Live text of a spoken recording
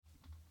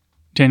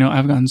Daniel,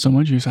 I've gotten so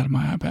much use out of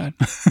my iPad.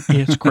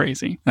 It's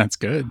crazy. That's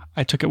good.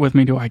 I took it with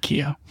me to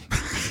IKEA.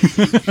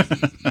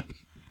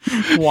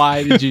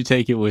 Why did you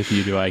take it with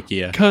you to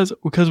IKEA?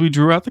 Because we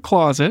drew out the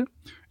closet,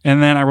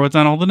 and then I wrote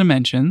down all the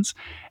dimensions,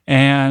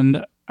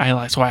 and I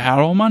had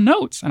all my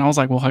notes, and I was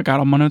like, well, I got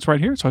all my notes right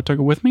here, so I took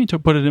it with me to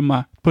put it in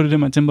my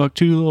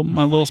Timbuktu,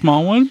 my little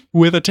small one,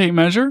 with a tape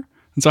measure.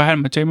 And so I had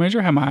my tape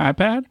measure, had my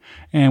iPad,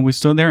 and we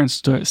stood there and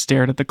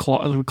stared at the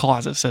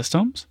closet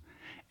systems.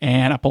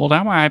 And I pulled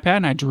out my iPad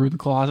and I drew the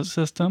closet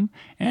system,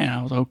 and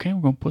I was okay,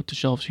 we're going to put the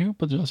shelves here,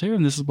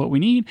 and this is what we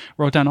need.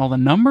 Wrote down all the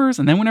numbers,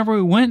 and then whenever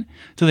we went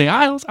to the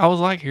aisles, I was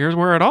like, here's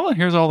where it all, and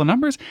here's all the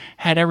numbers.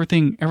 Had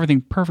everything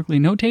perfectly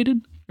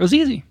notated. It was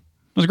easy.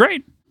 It was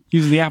great.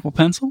 Using the Apple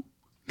Pencil.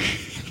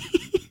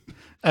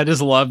 I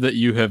just love that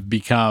you have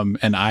become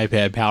an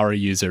iPad power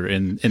user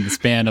in the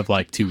span of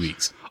like 2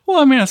 weeks. Well,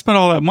 I mean, I spent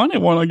all that money. I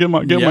want to get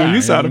my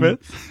use out of it.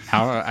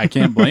 I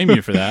can't blame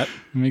you for that.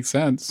 It makes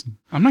sense.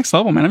 I'm next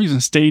level, man. I'm using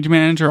Stage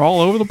Manager all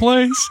over the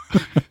place.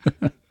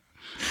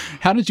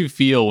 How did you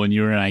feel when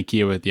you were in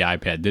IKEA with the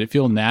iPad? Did it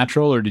feel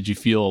natural, or did you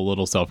feel a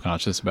little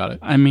self-conscious about it?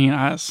 I mean,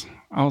 I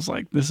was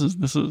like, this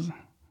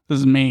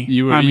is me.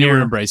 You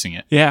were embracing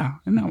it. Yeah,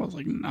 and I was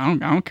like, I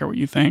don't care what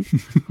you think.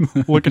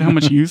 Look at how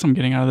much use I'm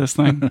getting out of this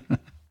thing.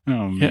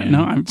 Oh man! Yeah,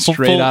 no, I'm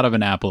straight out of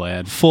an Apple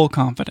ad. Full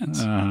confidence.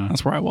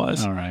 That's where I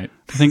was. All right.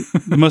 I think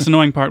the most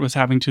annoying part was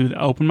having to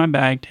open my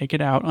bag, take it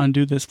out,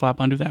 undo this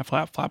flap, undo that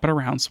flap, flap it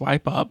around,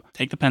 swipe up,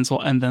 take the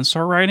pencil, and then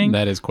start writing.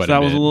 That is quite. So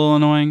that was a little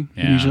annoying.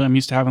 Yeah. Usually, I'm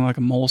used to having like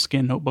a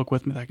Moleskine notebook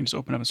with me that I can just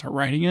open up and start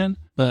writing in.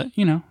 But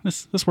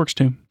this works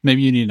too.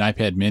 Maybe you need an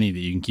iPad Mini that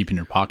you can keep in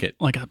your pocket,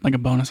 like a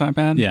bonus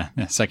iPad. Yeah,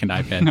 a second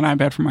iPad. An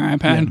iPad for my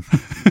iPad.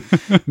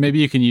 Yeah. Maybe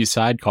you can use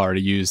Sidecar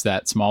to use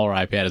that smaller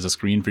iPad as a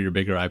screen for your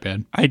bigger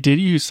iPad. I did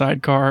use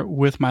Sidecar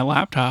with my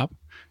laptop,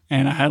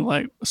 and I had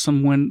like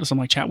some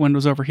like chat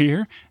windows over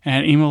here,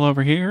 and email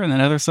over here, and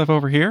then other stuff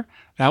over here.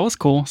 That was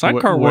cool.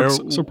 Sidecar works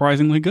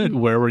surprisingly good.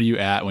 Where were you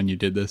at when you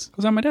did this? I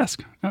was at my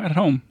desk at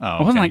home. Oh, okay.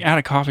 I wasn't like at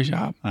a coffee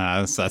shop.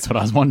 That's what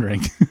I was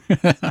wondering.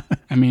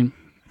 I mean,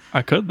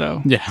 I could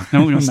though. Yeah, no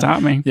one's gonna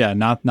stop me. Yeah,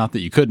 not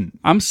that you couldn't.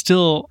 I'm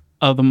still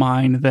of the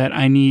mind that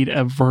I need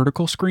a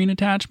vertical screen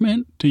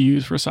attachment to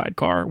use for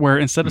Sidecar, where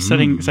instead of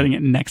setting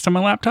it next to my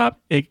laptop,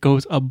 it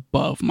goes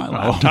above my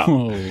laptop.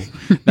 Oh.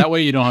 That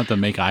way you don't have to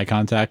make eye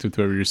contact with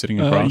whoever you're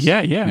sitting across. Yeah.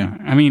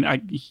 I mean,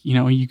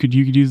 you could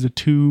use the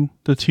two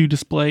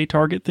display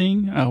target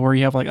thing where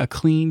you have like a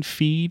clean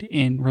feed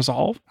in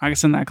Resolve. I can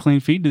send that clean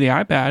feed to the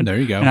iPad. There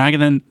you go. And I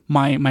can then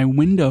my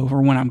window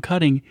for when I'm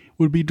cutting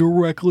would be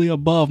directly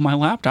above my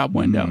laptop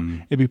window.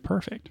 It'd be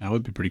perfect. That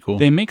would be pretty cool.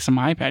 They make some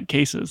iPad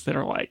cases that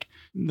are like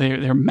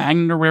they're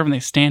magnet or whatever, and they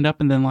stand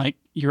up, and then like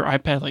your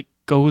iPad like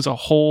goes a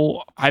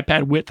whole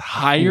iPad width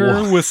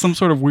higher with some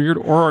sort of weird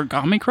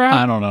origami crap.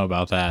 I don't know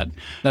about that.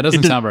 That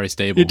doesn't sound very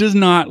stable. It does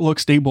not look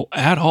stable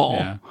at all.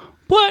 Yeah.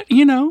 But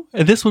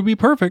this would be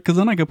perfect because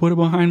then I could put it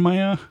behind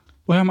my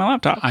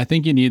laptop. I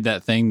think you need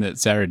that thing that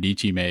Sarah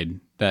Dietschy made.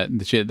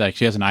 That she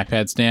has an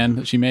iPad stand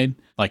that she made.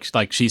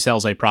 Like she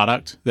sells a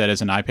product that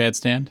is an iPad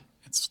stand.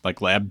 It's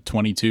like Lab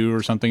 22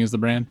 or something is the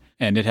brand,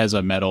 and it has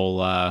a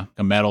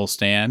metal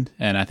stand,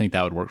 and I think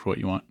that would work for what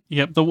you want.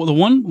 Yep. The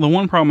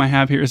one problem I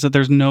have here is that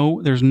there's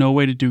no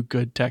way to do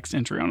good text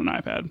entry on an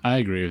iPad. I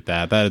agree with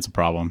that. That is a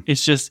problem.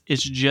 It's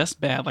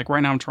just bad. Like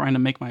right now, I'm trying to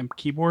make my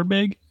keyboard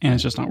big, and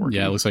it's just not working.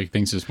 Yeah, it looks like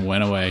things just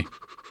went away.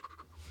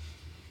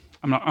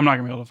 I'm not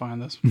gonna be able to find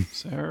this.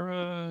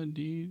 Sarah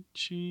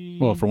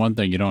Dietschy. Well, for one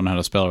thing, you don't know how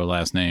to spell her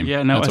last name.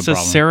 Yeah, no, it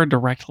says Sarah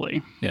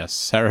directly. Yes,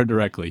 Sarah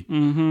directly.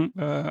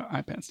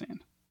 iPad stand.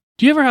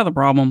 Do you ever have the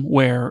problem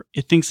where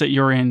it thinks that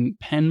you're in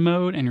pen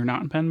mode and you're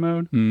not in pen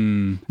mode?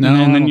 No, I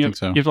don't think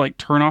so. You have to like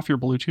turn off your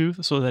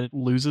Bluetooth so that it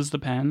loses the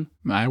pen.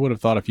 I would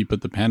have thought if you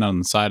put the pen on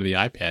the side of the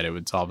iPad, it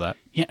would solve that.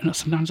 Yeah, no,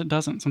 sometimes it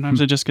doesn't.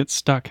 Sometimes it just gets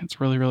stuck. It's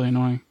really, really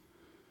annoying.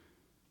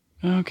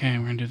 Okay,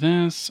 we're going to do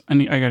this. I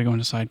got to go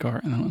into Sidecar,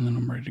 and then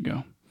I'm ready to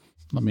go.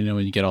 Let me know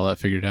when you get all that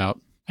figured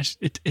out.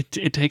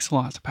 It takes a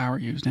lot to power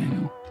use,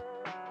 Daniel.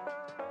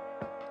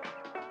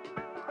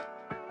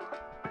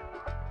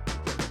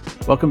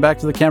 Welcome back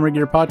to the Camera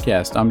Gear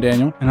Podcast. I'm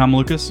Daniel. And I'm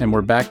Lucas. And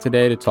we're back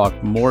today to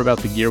talk more about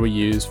the gear we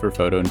use for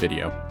photo and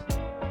video.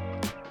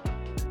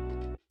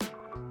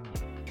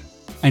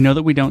 I know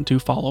that we don't do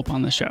follow-up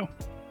on the show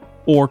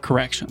or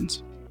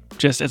corrections.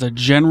 Just as a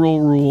general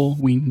rule,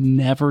 we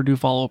never do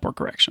follow-up or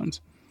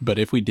corrections. But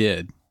if we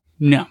did...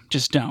 No,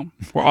 just don't.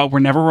 We're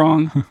never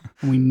wrong,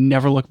 and we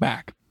never look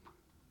back.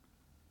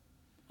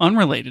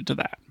 Unrelated to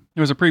that,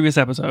 there was a previous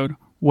episode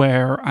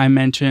where I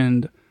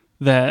mentioned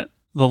that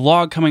the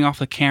log coming off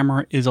the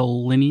camera is a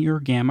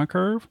linear gamma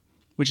curve,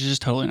 which is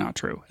just totally not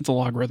true. It's a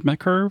logarithmic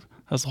curve.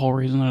 That's the whole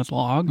reason that it's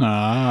log. Oh.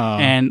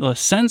 And the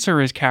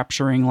sensor is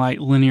capturing light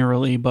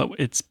linearly, but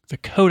it's the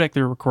codec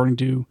they're recording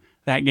to.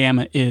 That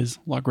gamma is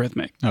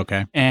logarithmic.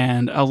 Okay.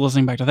 And I was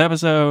listening back to the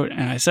episode,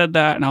 and I said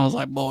that, and I was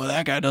like, boy,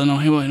 that guy doesn't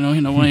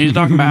know what he's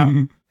talking about.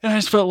 And I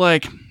just felt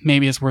like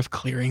maybe it's worth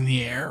clearing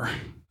the air.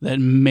 That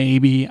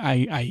maybe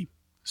I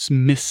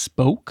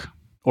misspoke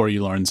Or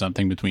you learn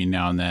something between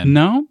now and then.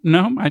 No,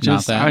 I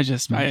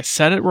that?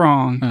 said it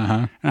wrong.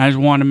 Uh-huh. And I just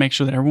wanted to make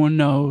sure that everyone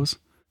knows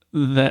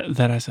that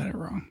I said it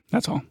wrong.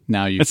 That's all.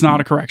 It's not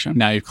a correction.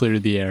 Now you've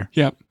cleared the air.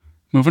 Yep.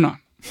 Moving on.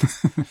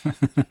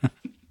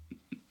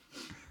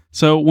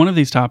 So one of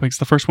these topics,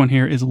 the first one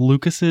here, is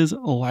Lucas's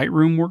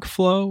Lightroom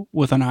workflow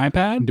with an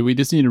iPad. Do we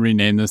just need to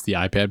rename this the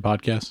iPad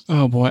podcast?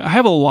 Oh boy, I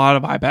have a lot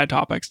of iPad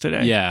topics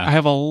today. Yeah. I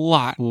have a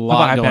lot of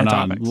iPad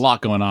topics. A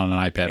lot going on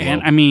iPad.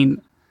 And I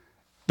mean,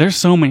 there's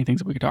so many things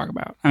that we could talk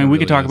about. I mean, we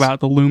could talk about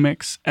the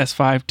Lumix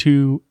S5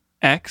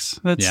 II-X.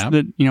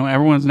 That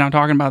everyone's now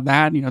talking about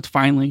that. It's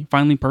finally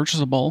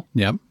purchasable.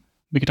 Yep.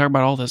 We could talk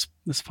about all this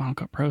Final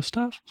Cut Pro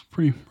stuff. It's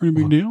pretty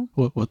big deal.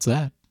 What's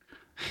that?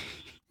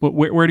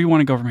 Where do you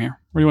want to go from here?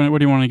 What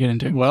do you want to get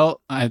into?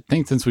 Well, I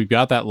think since we've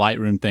got that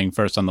Lightroom thing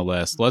first on the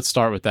list, let's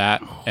start with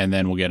that, and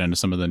then we'll get into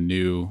some of the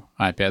new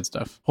iPad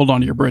stuff. Hold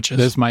on to your britches.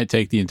 This might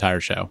take the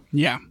entire show.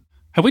 Yeah.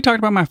 Have we talked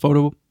about my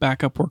photo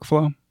backup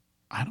workflow?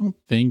 I don't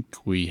think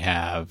we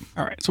have.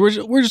 All right. So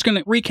we're just going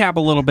to recap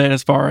a little bit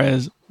as far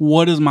as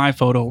what does my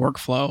photo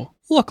workflow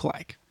look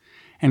like.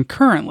 And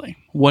currently,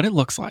 what it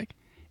looks like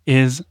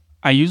is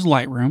I use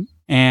Lightroom,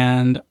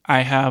 and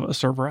I have a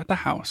server at the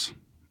house.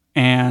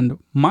 And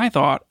my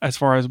thought as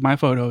far as my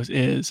photos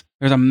is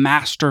there's a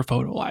master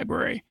photo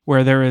library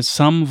where there is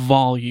some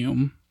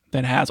volume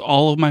that has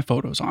all of my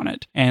photos on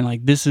it. And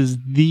like this is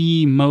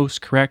the most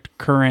correct,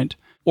 current,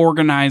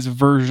 organized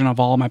version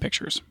of all of my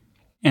pictures.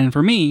 And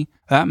for me,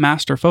 that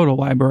master photo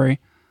library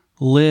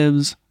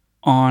lives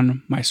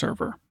on my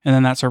server. And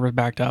then that server is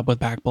backed up with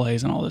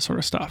Backblaze and all this sort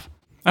of stuff.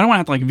 I don't want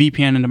to have to like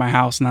VPN into my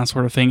house and that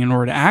sort of thing in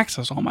order to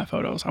access all my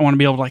photos. I want to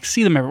be able to like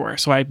see them everywhere.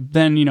 So I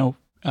then,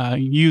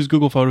 use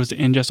Google Photos to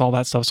ingest all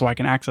that stuff so I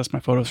can access my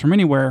photos from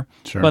anywhere.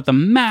 Sure. But the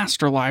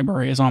master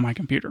library is on my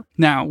computer.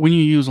 Now, when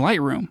you use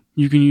Lightroom,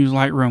 you can use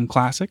Lightroom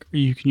Classic or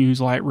you can use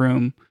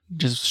Lightroom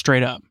just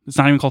straight up. It's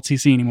not even called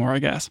CC anymore, I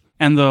guess.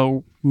 And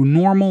the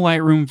normal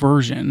Lightroom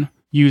version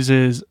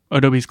uses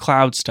Adobe's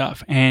cloud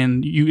stuff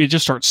and it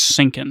just starts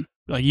syncing.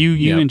 Like you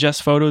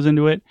ingest photos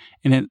into it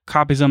and it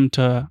copies them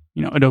to,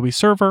 Adobe's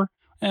server.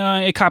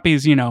 It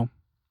copies,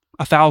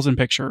 1,000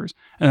 pictures,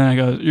 and then it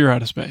goes, you're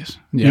out of space.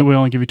 Yep. We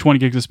only give you 20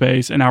 gigs of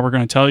space, and now we're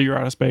going to tell you you're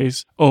out of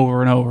space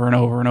over and over and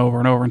over and over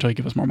and over until you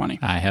give us more money.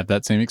 I have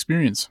that same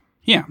experience.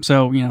 Yeah,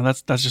 so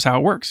that's just how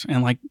it works.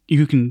 And like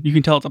you can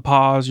tell it to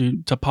pause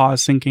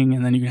syncing,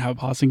 and then you can have it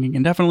pause syncing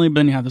indefinitely, but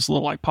then you have this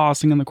little like pause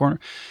thing in the corner.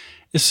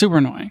 It's super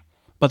annoying.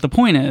 But the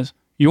point is,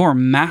 your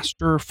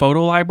master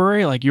photo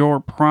library, like your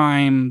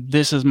prime,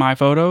 this is my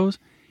photos,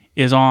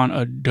 is on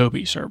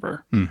Adobe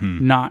server,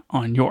 not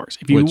on yours.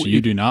 Which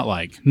you do not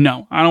like.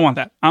 No, I don't want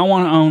that. I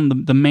want to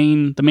own the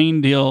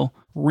main deal,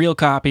 real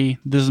copy.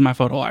 This is my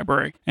photo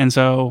library. And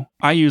so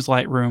I use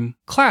Lightroom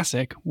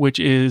Classic, which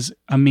is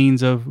a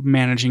means of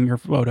managing your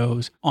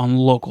photos on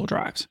local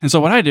drives. And so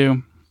what I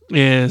do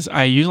is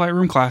I use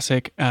Lightroom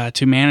Classic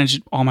to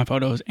manage all my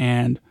photos,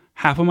 and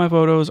half of my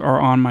photos are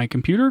on my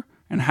computer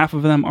and half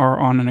of them are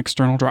on an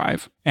external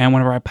drive. And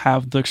whenever I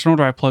have the external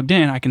drive plugged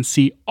in, I can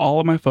see all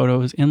of my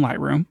photos in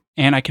Lightroom,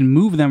 and I can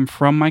move them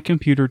from my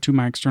computer to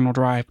my external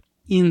drive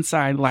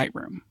inside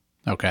Lightroom.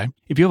 Okay.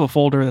 If you have a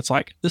folder that's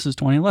like, this is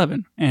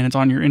 2011, and it's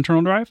on your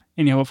internal drive,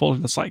 and you have a folder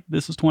that's like,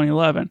 this is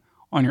 2011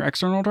 on your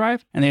external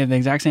drive, and they have the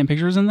exact same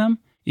pictures in them,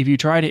 if you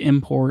try to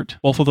import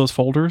both of those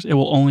folders, it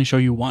will only show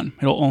you one.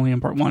 It'll only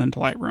import one into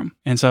Lightroom.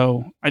 And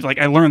so I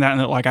learned that,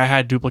 and like I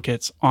had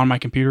duplicates on my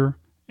computer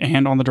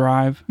and on the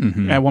drive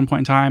at one point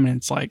in time, and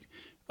it's like,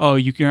 oh,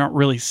 you aren't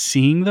really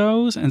seeing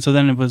those. And so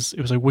then it was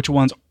like, which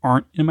ones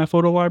aren't in my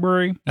photo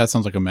library? That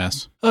sounds like a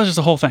mess. It was just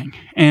a whole thing.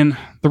 And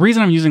the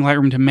reason I'm using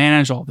Lightroom to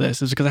manage all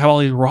this is because I have all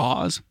these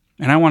RAWs,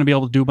 and I want to be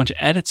able to do a bunch of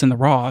edits in the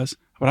RAWs,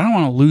 but I don't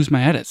want to lose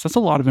my edits. That's a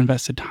lot of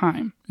invested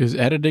time. Is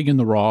editing in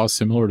the RAW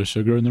similar to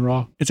sugar in the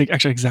RAW? It's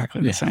actually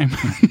exactly the same.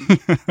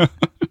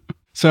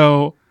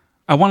 So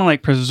I want to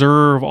like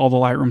preserve all the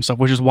Lightroom stuff,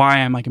 which is why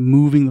I'm like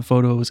moving the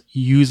photos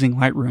using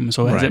Lightroom.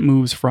 So as it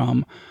moves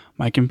from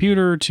my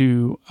computer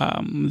to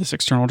this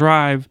external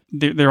drive,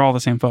 they're all the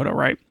same photo,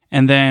 right?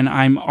 And then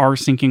I'm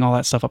syncing all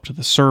that stuff up to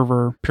the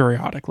server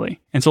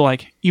periodically. And so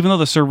like, even though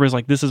the server is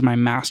like, this is my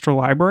master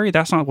library,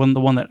 that's not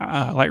the one that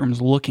Lightroom is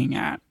looking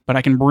at, but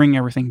I can bring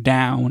everything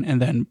down and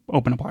then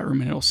open up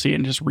Lightroom and it'll see it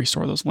and just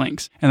restore those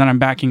links. And then I'm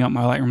backing up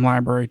my Lightroom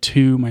library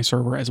to my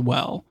server as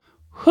well.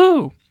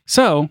 Whew.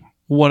 So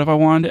what if I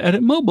wanted to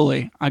edit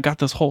mobily? I got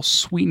this whole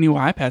sweet new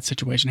iPad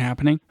situation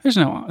happening. There's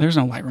no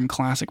Lightroom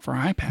Classic for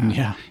iPad.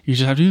 Yeah. You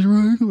just have to use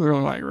regular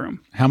Lightroom.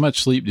 How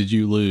much sleep did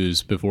you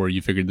lose before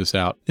you figured this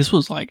out? This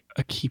was like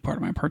a key part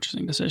of my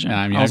purchasing decision.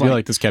 I mean, I feel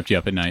like this kept you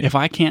up at night. If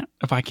I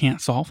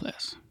can't solve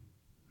this,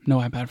 no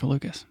iPad for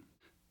Lucas.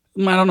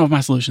 I don't know if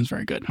my solution's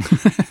very good.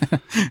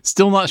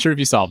 Still not sure if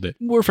you solved it.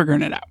 We're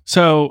figuring it out.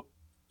 So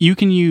you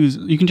can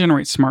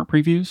generate smart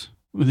previews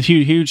with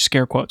huge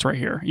scare quotes right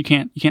here. You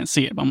can't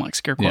see it, but I'm like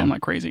scare quoting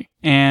like crazy.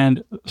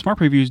 And smart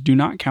previews do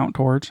not count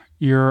towards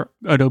your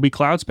Adobe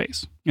Cloud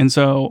space. And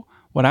so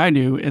what I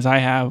do is I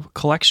have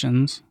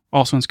collections,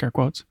 also in scare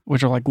quotes,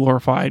 which are like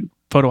glorified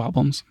photo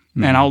albums.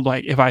 And I'll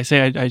like, if I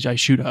say I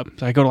shoot up,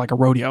 so I go to like a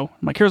rodeo.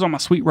 I'm like, here's all my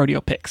sweet rodeo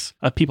pics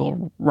of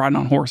people riding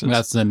on horses.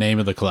 That's the name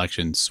of the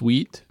collection.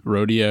 Sweet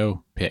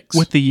Rodeo Pics.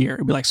 With the year.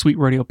 It'd be like Sweet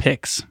Rodeo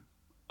Pics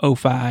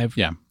 05.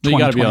 Yeah. You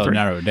got to be able to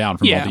narrow it down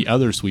from all the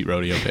other Sweet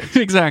Rodeo Pics.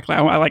 Exactly.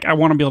 I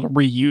want to be able to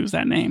reuse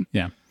that name.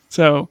 Yeah.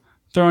 So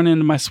throwing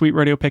into my Sweet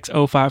Rodeo Pics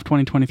 05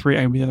 2023,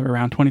 I'd be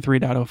around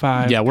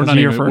 23.05. Yeah, we're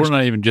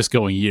not even just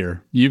going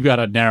year. You've got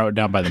to narrow it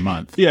down by the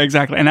month. Yeah,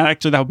 exactly. And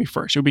actually that would be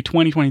first. It would be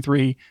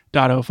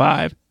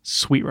 2023.05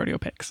 Sweet Rodeo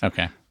Pics.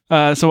 Okay.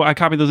 So I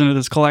copied those into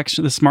this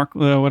collection, this smart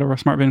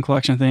bin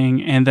collection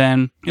thing, and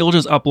then it'll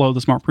just upload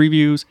the smart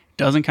previews.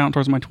 Doesn't count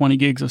towards my 20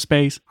 gigs of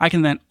space. I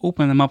can then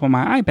open them up on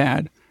my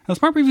iPad. Now,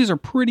 smart previews are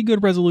pretty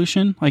good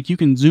resolution. Like you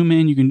can zoom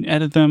in, you can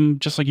edit them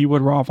just like you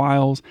would raw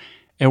files.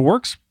 It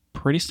works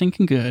pretty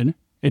stinking good.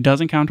 It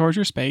doesn't count towards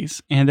your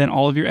space. And then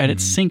all of your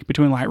edits sync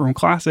between Lightroom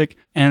Classic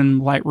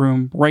and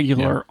Lightroom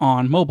Regular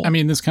on mobile. I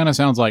mean, this kind of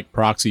sounds like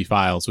proxy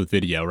files with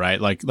video,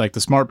 right? Like the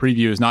smart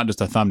preview is not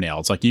just a thumbnail.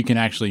 It's like you can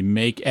actually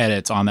make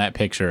edits on that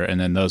picture and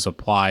then those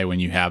apply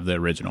when you have the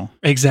original.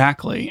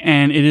 Exactly.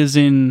 And it is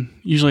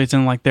usually it's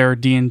in like their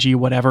DNG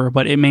whatever,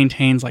 but it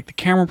maintains like the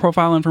camera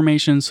profile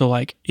information. So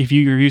like if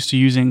you're used to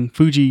using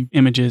Fuji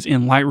images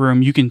in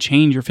Lightroom, you can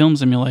change your film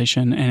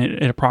simulation and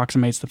it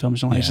approximates the film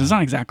simulation. Yeah. It's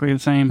not exactly the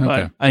same,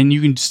 but and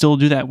you can still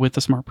do that with the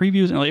smart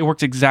previews. And it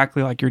works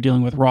exactly like you're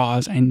dealing with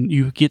RAWs and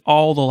you get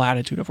all the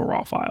latitude of a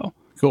RAW file.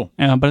 Cool.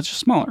 But it's just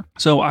smaller.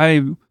 So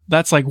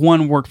that's like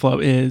one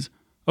workflow is,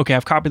 okay,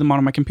 I've copied them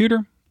onto my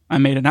computer. I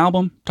made an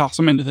album, toss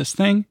them into this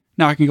thing.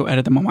 Now I can go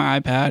edit them on my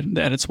iPad.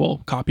 The edits will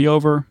copy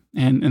over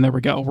and there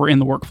we go. We're in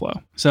the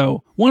workflow.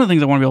 So one of the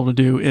things I want to be able to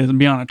do is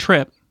be on a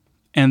trip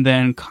and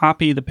then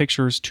copy the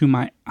pictures to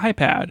my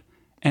iPad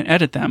and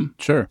edit them.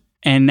 Sure.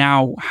 And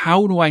now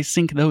how do I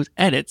sync those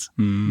edits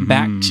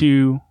back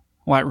to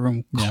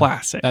Lightroom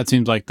Classic? That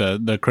seems like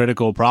the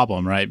critical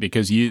problem, right?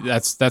 Because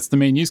that's the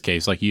main use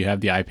case. Like you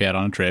have the iPad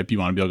on a trip, you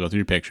want to be able to go through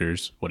your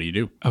pictures. What do you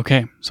do?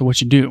 Okay, so what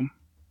you do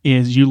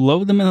is you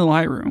load them into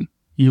Lightroom,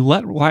 you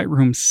let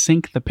Lightroom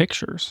sync the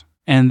pictures,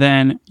 and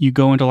then you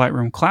go into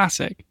Lightroom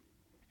Classic,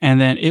 and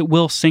then it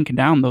will sync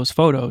down those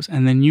photos,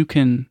 and then you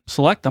can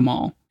select them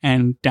all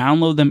and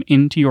download them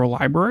into your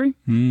library.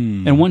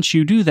 And once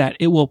you do that,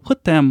 it will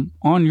put them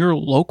on your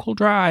local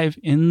drive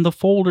in the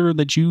folder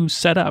that you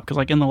set up. Because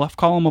like in the left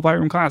column of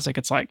Lightroom Classic,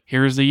 it's like,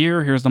 here's the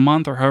year, here's the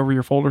month, or however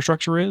your folder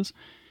structure is.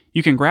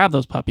 You can grab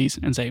those puppies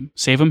and say,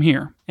 save them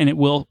here. And it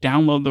will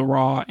download the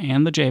RAW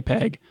and the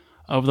JPEG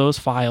of those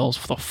files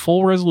for the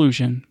full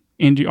resolution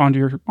onto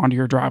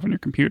your drive on your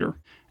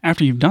computer.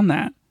 After you've done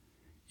that,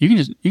 you can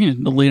just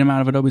delete them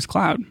out of Adobe's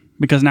cloud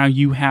because now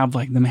you have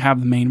the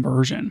main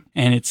version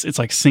and it's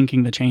like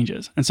syncing the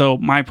changes. And so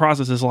my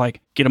process is like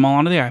get them all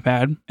onto the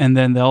iPad and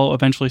then they'll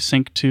eventually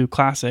sync to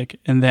Classic.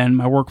 And then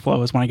my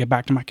workflow is when I get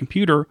back to my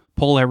computer,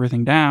 pull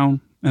everything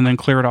down and then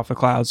clear it off the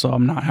cloud so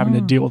I'm not having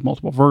to deal with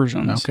multiple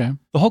versions. Okay.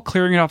 The whole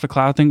clearing it off the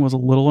cloud thing was a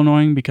little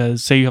annoying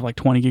because say you have like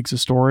 20 gigs of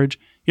storage,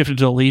 you have to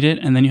delete it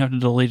and then you have to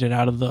delete it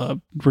out of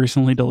the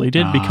recently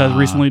deleted because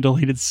recently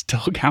deleted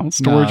still counts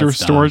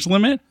storage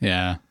limit.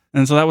 Yeah.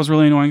 And so that was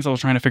really annoying because I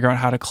was trying to figure out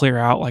how to clear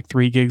out like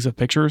 3 gigs of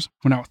pictures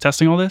when I was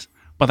testing all this.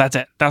 But that's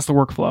it. That's the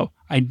workflow.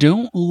 I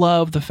don't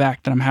love the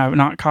fact that I'm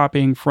not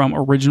copying from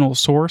original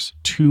source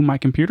to my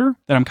computer,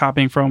 that I'm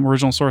copying from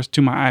original source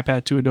to my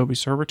iPad to Adobe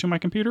server to my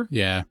computer.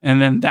 Yeah.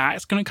 And then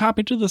that's going to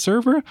copy to the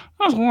server.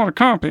 That's a lot of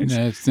copies.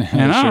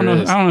 And I don't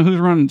know who's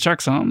running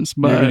checksums,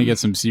 but you're going to get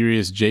some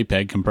serious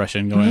JPEG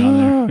compression going on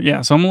there.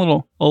 Yeah. So I'm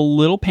a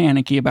little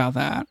panicky about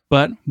that.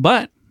 But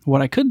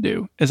what I could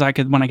do is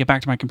when I get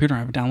back to my computer,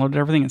 I've downloaded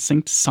everything and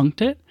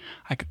synced it.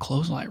 I could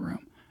close Lightroom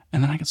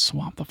and then I could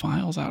swap the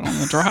files out on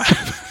the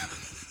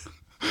drive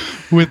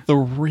with the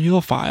real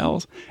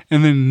files,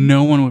 and then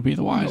no one would be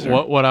the wiser.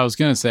 What I was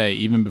going to say,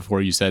 even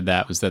before you said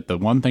that, was that the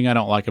one thing I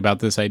don't like about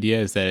this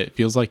idea is that it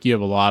feels like you have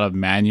a lot of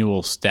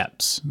manual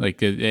steps.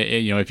 Like,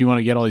 if you want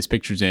to get all these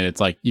pictures in, it's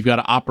like you've got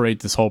to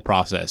operate this whole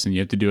process and you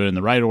have to do it in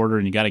the right order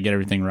and you got to get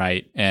everything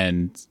right.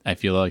 And I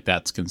feel like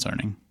that's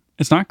concerning.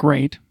 It's not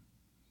great,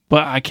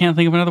 but I can't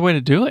think of another way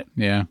to do it.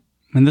 Yeah.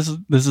 And this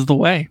is the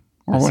way,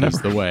 or whatever. This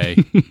is the way,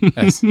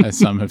 as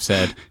some have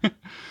said.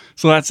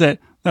 So that's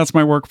it. That's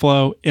my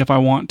workflow if I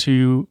want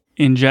to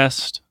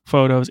ingest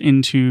photos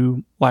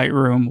into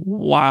Lightroom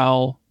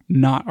while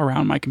not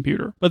around my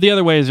computer. But the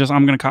other way is just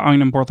I'm going to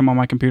import them on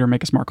my computer,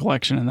 make a smart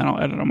collection, and then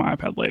I'll edit on my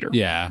iPad later.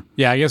 Yeah.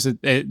 I guess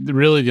it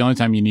really the only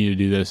time you need to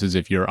do this is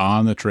if you're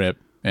on the trip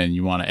and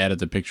you want to edit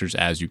the pictures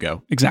as you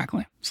go.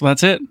 Exactly. So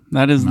that's it.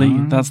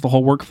 That's the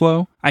whole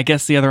workflow. I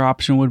guess the other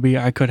option would be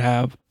I could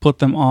have put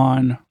them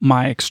on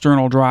my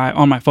external drive,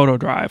 on my photo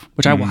drive,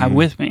 which I will have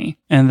with me,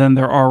 and then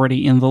they're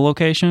already in the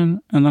location,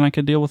 and then I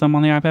could deal with them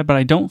on the iPad. But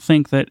I don't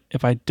think that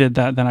if I did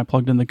that, then I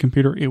plugged in the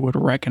computer, it would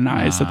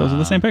recognize that those are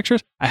the same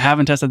pictures. I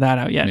haven't tested that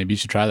out yet. Maybe you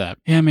should try that.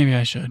 Yeah, maybe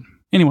I should.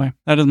 Anyway,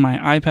 that is my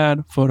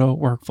iPad photo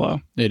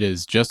workflow. It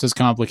is just as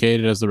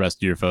complicated as the rest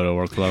of your photo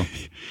workflow.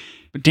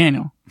 But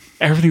Daniel,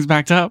 everything's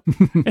backed up.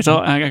 It's all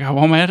I got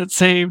all my edits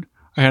saved.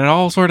 I got it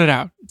all sorted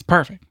out. It's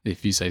perfect.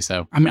 If you say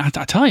so. I mean, I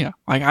tell you,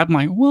 like, I'm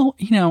like, well,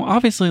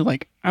 obviously,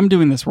 like, I'm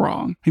doing this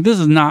wrong. Like, this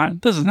is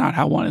not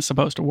how one is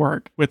supposed to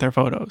work with their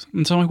photos.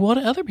 And so I'm like, what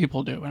do other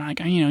people do? And like,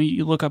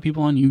 you look up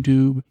people on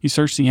YouTube, you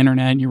search the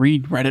internet, you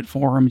read Reddit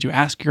forums, you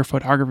ask your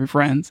photography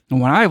friends. And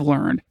what I've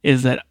learned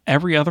is that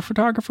every other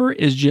photographer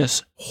is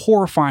just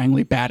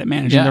horrifyingly bad at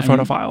managing their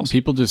photo files.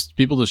 People just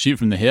shoot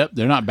from the hip.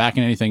 They're not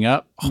backing anything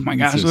up. Oh my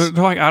gosh. They're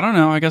like, I don't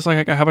know. I guess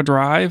like I have a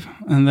drive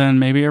and then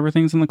maybe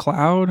everything's in the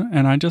cloud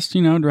and I just,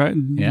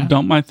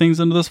 dump my things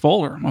into this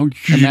folder. Oh,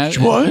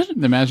 what?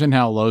 Imagine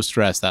how low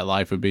stress that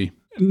life would be.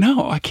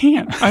 No, I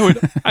can't. I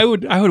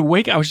would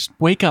just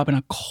wake up in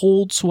a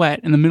cold sweat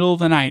in the middle of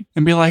the night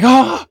and be like,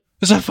 oh,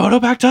 is that photo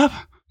backed up?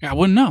 Yeah, I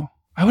wouldn't know.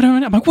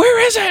 I'm like,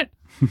 where is it?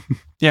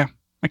 Yeah,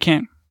 I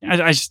can't.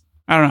 I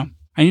don't know.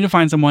 I need to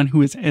find someone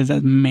who is as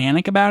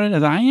manic about it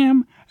as I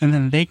am, and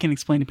then they can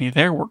explain to me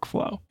their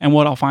workflow. And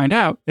what I'll find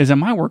out is that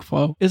my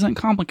workflow isn't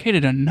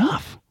complicated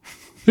enough.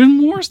 There's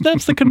more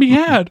steps that could be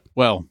had.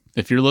 Well,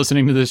 if you're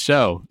listening to this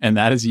show and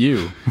that is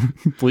you,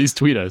 please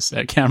tweet us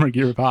at Camera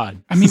Gear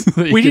Pod. I mean,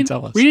 we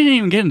didn't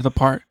even get into the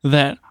part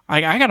that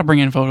I got to bring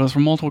in photos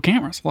from multiple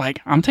cameras.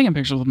 Like, I'm taking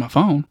pictures with my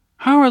phone.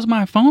 How is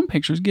my phone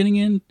pictures getting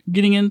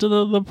into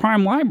the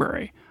Prime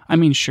library? I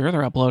mean, sure,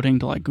 they're uploading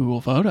to like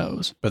Google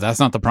Photos, but that's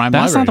not the Prime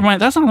library.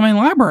 That's not the main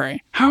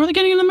library. How are they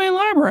getting in the main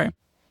library?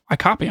 I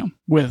copy them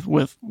with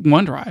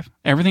OneDrive.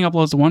 Everything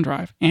uploads to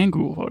OneDrive and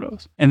Google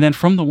Photos. And then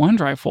from the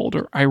OneDrive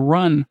folder, I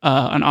run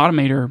an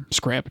Automator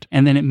script,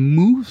 and then it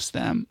moves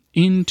them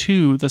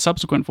into the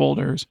subsequent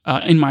folders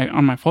on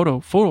my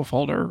photo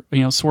folder,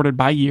 sorted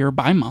by year,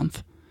 by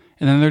month.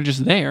 And then they're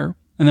just there.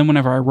 And then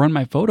whenever I run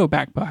my photo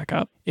back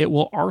up, it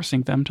will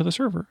rsync them to the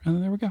server. And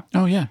then there we go.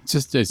 Oh yeah, it's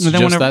just that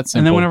simple.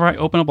 And then whenever I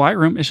open up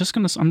Lightroom,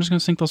 I'm just gonna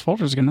sync those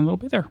folders again, and they'll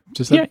be there.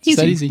 Just that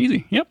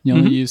easy. Yep. You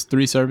only use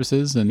 3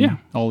 services and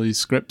all these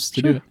scripts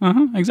to do it.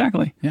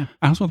 Exactly. Yeah.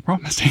 That's what the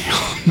problem is,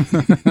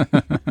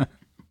 Daniel.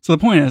 So the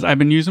point is, I've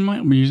been using the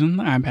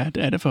iPad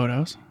to edit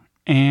photos.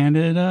 And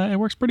it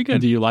works pretty good.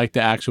 And do you like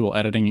the actual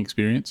editing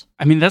experience?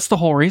 I mean, that's the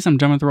whole reason I'm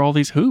jumping through all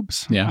these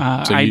hoops.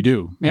 Yeah, you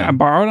do. Yeah, I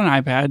borrowed an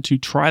iPad to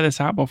try this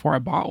out before I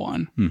bought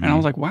one. Mm-hmm. And I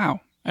was like, wow,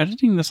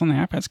 editing this on the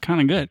iPad is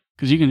kind of good.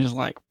 Because you can just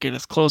like get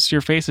as close to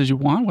your face as you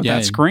want with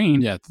that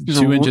screen. Yeah,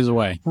 2 inches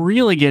away.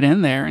 Really get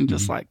in there and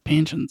just like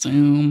pinch and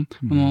zoom.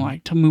 And then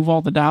like to move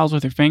all the dials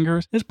with your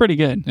fingers. It's pretty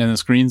good. And the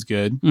screen's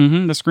good.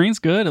 Mm-hmm. The screen's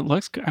good. It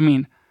looks good. I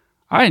mean,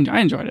 I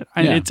enjoyed it.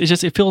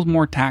 It feels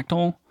more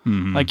tactile.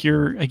 Mm-hmm. Like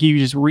you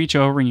just reach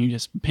over and you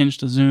just pinch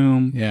the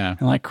zoom,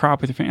 and like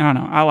crop with your finger. I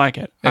don't know. I like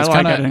it. I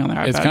like editing on the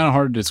iPad. It's kind of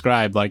hard to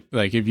describe. Like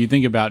if you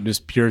think about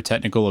just pure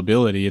technical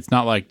ability, it's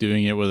not like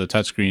doing it with a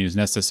touchscreen is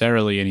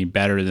necessarily any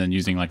better than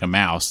using like a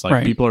mouse.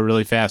 Like people are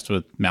really fast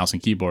with mouse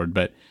and keyboard,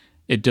 but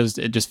it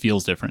just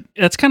feels different.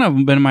 That's kind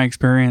of been my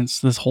experience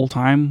this whole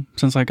time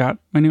since I got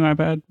my new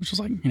iPad, which was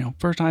like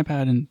first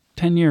iPad in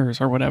 10 years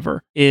or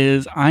whatever.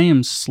 Is I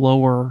am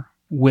slower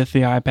with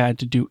the iPad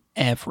to do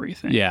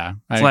everything. Yeah.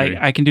 It's like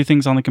I can do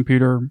things on the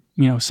computer,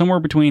 somewhere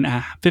between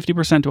 50%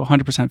 to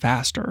 100%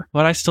 faster.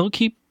 But I still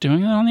keep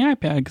doing it on the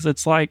iPad because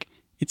it's like,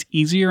 it's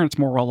easier and it's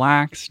more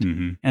relaxed.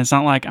 Mm-hmm. And it's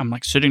not like I'm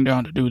like sitting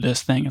down to do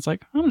this thing. It's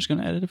like, I'm just going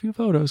to edit a few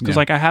photos. Because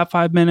like I have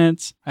 5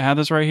 minutes. I have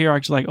this right here. I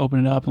just like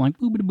open it up and like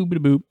boop, boop, boop,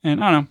 boop.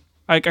 And I don't know.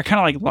 I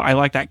kind of I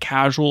like that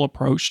casual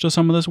approach to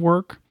some of this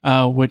work,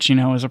 which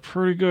is a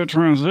pretty good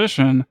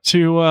transition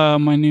to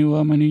my new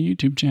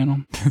YouTube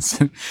channel.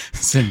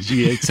 since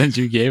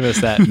you gave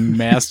us that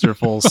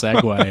masterful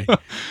segue,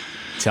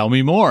 tell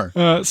me more.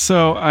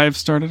 So I've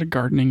started a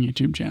gardening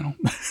YouTube channel.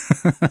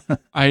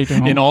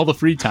 In all the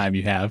free time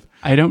you have.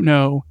 I don't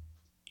know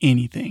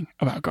anything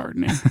about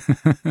gardening.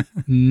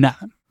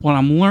 Nothing. What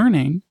I'm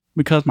learning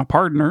because my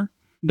partner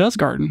does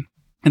garden.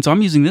 And so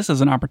I'm using this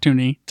as an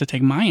opportunity to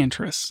take my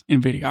interests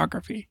in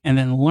videography and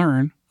then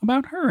learn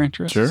about her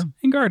interests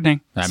in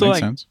gardening. That makes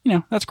sense.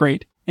 That's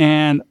great.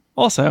 And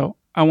also,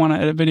 I want to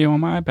edit video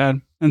on my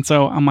iPad. And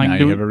so I'm like,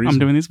 I'm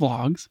doing these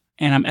vlogs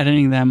and I'm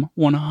editing them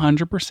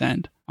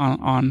 100%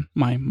 on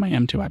my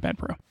M2 iPad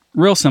Pro.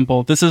 Real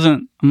simple.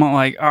 I'm not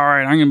like, all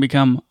right, I'm going to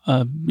become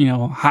a,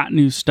 hot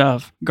new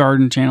stuff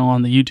garden channel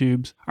on the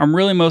YouTubes. I'm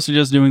really mostly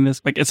just doing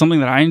this. Like, it's something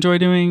that I enjoy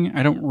doing.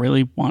 I don't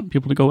really want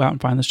people to go out and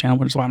find this channel,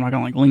 which is why I'm not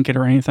going to like link it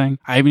or anything.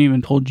 I haven't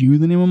even told you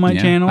the name of my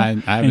channel. I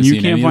haven't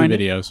seen any of the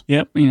videos.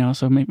 Yep.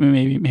 So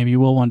maybe you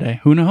will one day.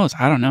 Who knows?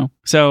 I don't know.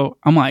 So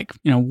I'm like,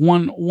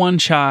 one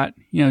shot,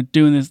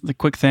 doing the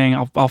quick thing.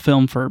 I'll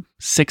film for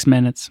 6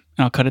 minutes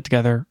and I'll cut it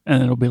together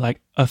and it'll be like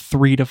a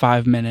 3 to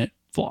 5 minute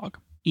vlog.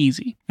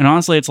 Easy. And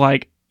honestly, it's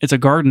like, it's a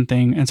garden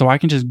thing. And so I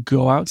can just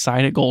go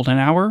outside at golden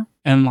hour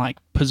and like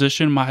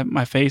position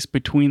my face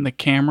between the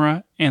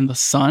camera and the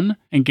sun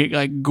and get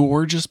like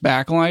gorgeous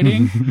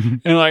backlighting.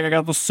 And like I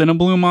got the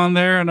Cinebloom on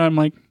there and I'm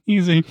like,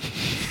 Easy.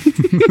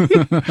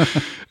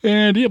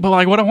 And yeah, but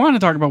like what I wanted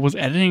to talk about was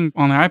editing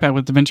on the iPad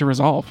with DaVinci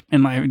Resolve,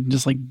 and like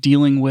just like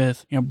dealing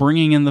with, you know,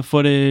 bringing in the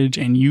footage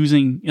and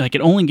using, like,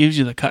 it only gives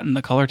you the cut and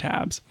the color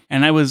tabs.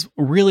 And I was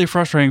really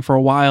frustrating for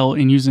a while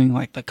in using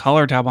like the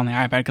color tab on the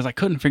iPad because I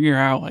couldn't figure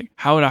out like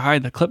how to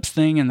hide the clips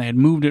thing, and they had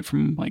moved it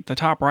from like the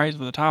top right to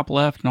the top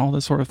left and all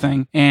this sort of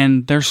thing.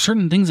 And there's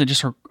certain things that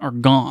just are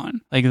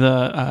gone. Like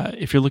the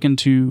if you're looking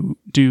to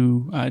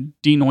do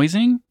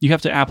denoising, you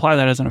have to apply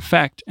that as an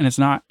effect, and it's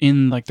not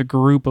in like the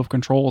group of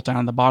controls down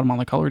at the bottom on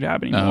the color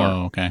tab anymore.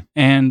 Oh, okay.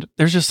 And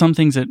there's just some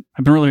things that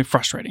have been really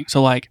frustrating.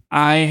 So like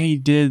I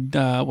did,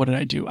 what did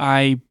I do?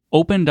 I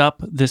opened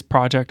up this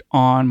project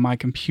on my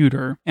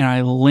computer and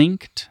I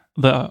linked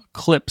the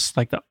clips,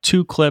 like the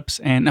 2 clips,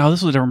 and now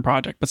this was a different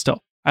project, but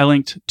still. I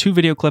linked 2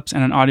 video clips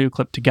and an audio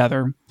clip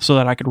together so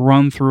that I could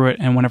run through it,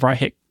 and whenever I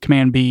hit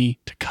Command B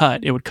to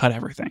cut, it would cut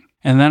everything.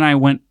 And then I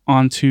went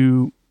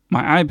onto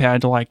my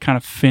iPad to like kind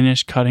of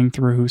finish cutting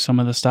through some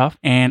of the stuff,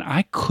 and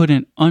I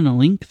couldn't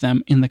unlink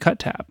them in the cut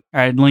tab.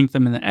 I had linked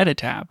them in the edit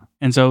tab.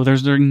 And so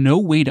there's no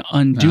way to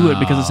undo it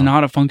because it's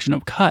not a function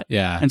of cut.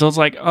 Yeah. And so it's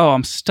like, oh,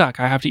 I'm stuck.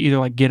 I have to either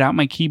like get out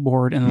my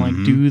keyboard and like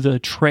do the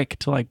trick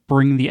to like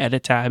bring the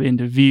edit tab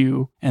into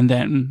view and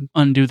then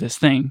undo this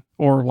thing,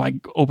 or like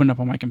open up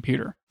on my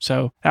computer.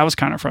 So that was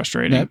kind of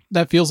frustrating.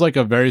 That feels like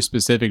a very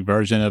specific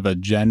version of a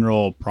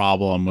general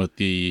problem with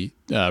the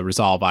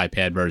Resolve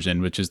iPad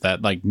version, which is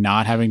that like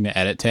not having the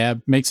edit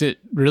tab makes it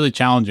really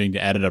challenging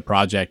to edit a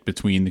project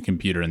between the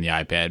computer and the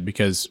iPad,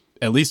 because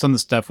at least on the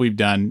stuff we've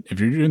done, if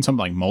you're doing something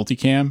like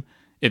multicam,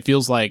 it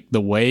feels like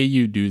the way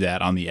you do that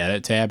on the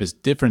edit tab is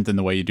different than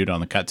the way you do it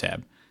on the cut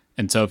tab.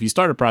 And so if you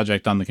start a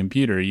project on the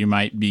computer, you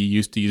might be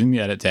used to using the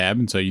edit tab,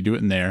 and so you do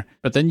it in there,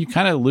 but then you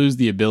kind of lose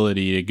the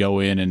ability to go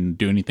in and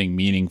do anything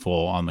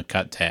meaningful on the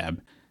cut tab.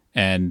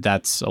 And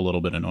that's a little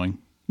bit annoying.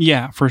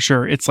 Yeah, for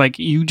sure. It's like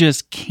you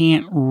just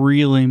can't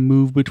really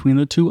move between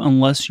the two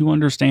unless you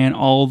understand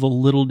all the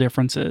little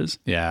differences.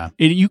 Yeah.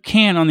 You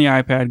can on the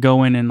iPad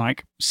go in and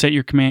like set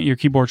your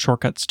keyboard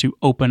shortcuts to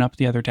open up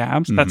the other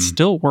tabs. That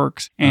still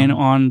works. And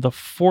on the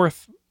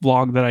 4th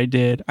vlog that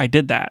I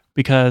did that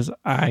because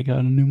I got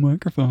a new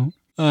microphone.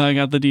 I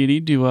got the Deity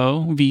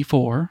Duo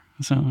V4.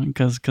 So,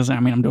 because I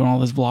mean, I'm doing all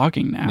this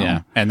vlogging now.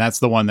 Yeah. And that's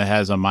the one that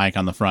has a mic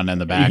on the front and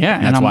the back. Yeah.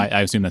 And that's why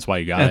I assume that's why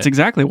you got it. That's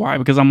exactly why,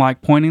 because I'm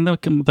like pointing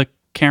the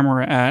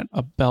camera at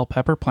a bell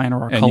pepper plant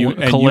or a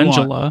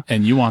calendula.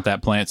 And you want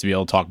that plant to be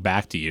able to talk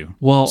back to you.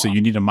 Well, so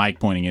you need a mic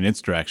pointing in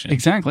its direction.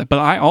 Exactly. But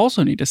I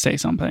also need to say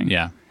something.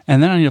 Yeah.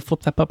 And then I need to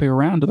flip that puppy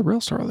around to the real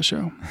star of the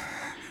show.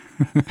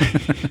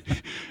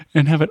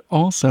 And have it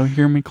also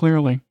hear me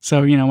clearly.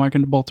 So, you know, I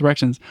can do both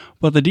directions.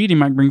 But the Deity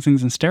mic brings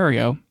things in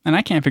stereo, and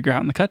I can't figure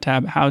out in the cut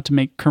tab how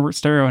to convert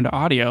stereo into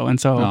audio. And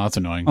so, that's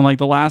annoying. On like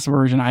the last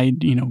version, I,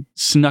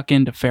 snuck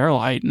into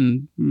Fairlight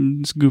and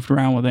just goofed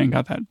around with it and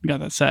got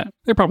that set.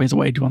 There probably is a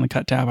way to do on the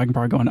cut tab. I can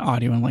probably go into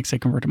audio and like say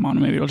convert to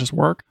mono. Maybe it'll just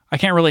work. I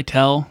can't really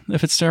tell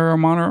if it's stereo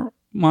or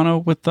mono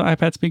with the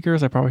iPad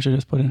speakers. I probably should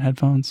just put in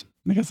headphones.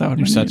 Because that would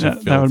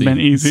have been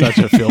easy. Such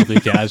a filthy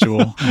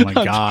casual. Oh my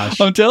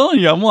gosh. I'm telling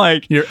you, I'm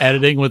like... You're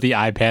editing with the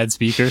iPad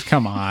speakers?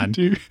 Come on.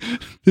 Dude,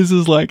 this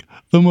is like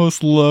the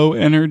most low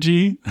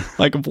energy,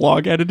 like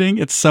vlog editing.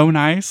 It's so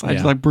nice. I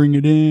just like bring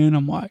it in.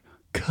 I'm like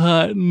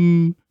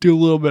cutting, do a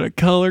little bit of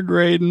color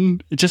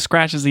grading. It just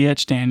scratches the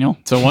itch, Daniel.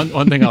 So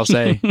one thing I'll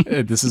say,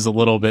 this is a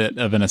little bit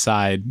of an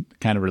aside,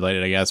 kind of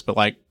related, I guess, but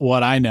like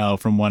what I know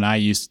from when I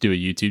used to do a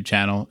YouTube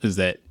channel is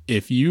that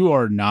if you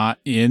are not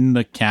in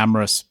the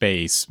camera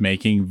space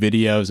making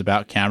videos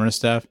about camera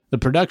stuff, the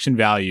production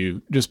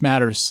value just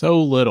matters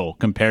so little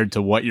compared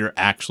to what you're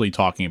actually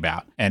talking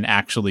about and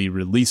actually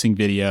releasing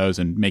videos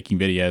and making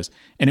videos.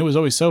 And it was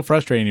always so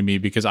frustrating to me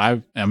because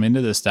I'm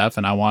into this stuff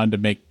and I wanted to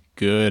make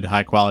good,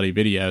 high quality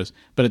videos,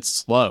 but it's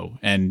slow.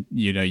 And,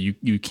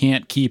 you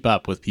can't keep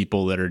up with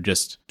people that are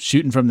just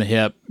shooting from the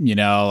hip,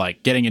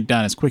 like getting it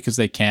done as quick as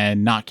they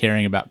can, not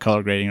caring about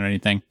color grading or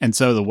anything. And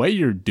so the way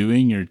you're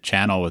doing your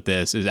channel with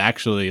this is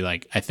actually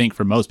like, I think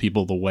for most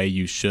people, the way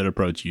you should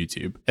approach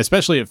YouTube,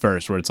 especially at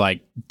first, where it's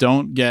like,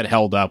 don't get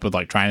held up with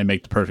like trying to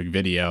make the perfect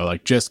video,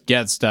 like just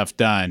get stuff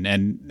done.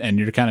 And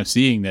you're kind of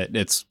seeing that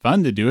it's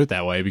fun to do it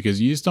that way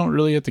because you just don't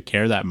really have to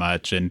care that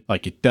much. And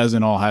like, it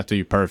doesn't all have to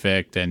be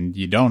perfect and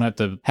you don't have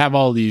to have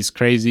all these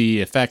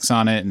crazy effects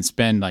on it and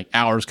spend like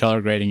hours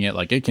color grading it.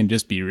 Like it can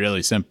just be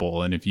really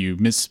simple. And if you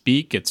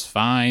misspeak, it's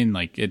fine.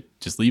 Like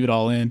just leave it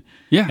all in.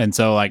 Yeah. And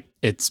so like,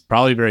 it's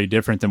probably very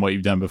different than what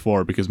you've done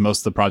before because most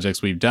of the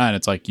projects we've done,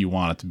 it's like you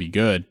want it to be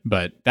good.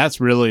 But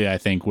that's really, I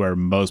think, where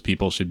most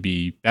people should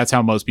be. That's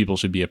how most people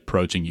should be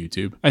approaching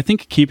YouTube. I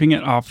think keeping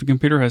it off the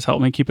computer has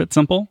helped me keep it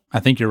simple. I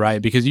think you're right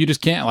because you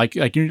just can't like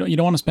you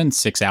don't want to spend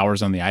 6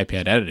 hours on the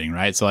iPad editing,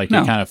 right? So like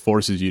it kind of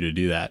forces you to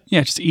do that. Yeah,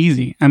 it's just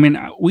easy. I mean,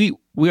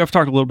 we have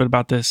talked a little bit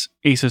about this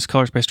Asus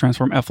Color Space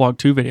Transform F-Log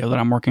 2 video that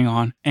I'm working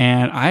on,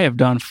 and I have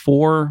done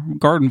 4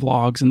 garden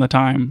vlogs in the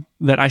time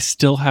that I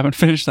still haven't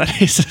finished that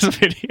Asus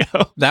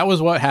video. That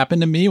was what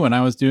happened to me when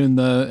I was doing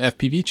the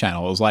FPV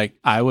channel. It was like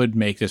I would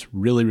make this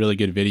really, really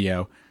good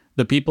video,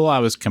 the people I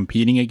was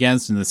competing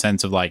against in the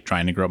sense of like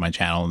trying to grow my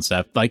channel and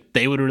stuff, like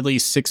they would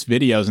release 6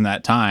 videos in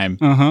that time.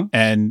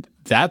 And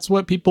that's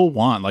what people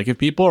want. Like if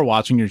people are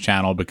watching your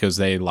channel because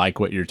they like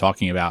what you're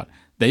talking about,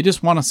 they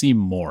just want to see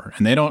more.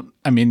 And they don't,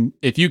 I mean,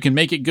 if you can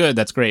make it good,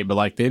 that's great. But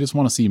like they just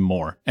want to see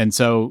more. And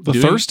so the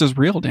thirst is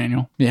real,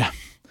 Daniel. Yeah.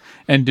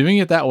 And doing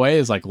it that way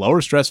is like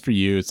lower stress for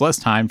you. It's less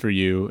time for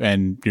you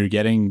and you're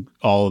getting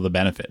all of the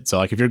benefits. So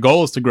like if your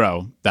goal is to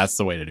grow, that's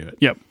the way to do it.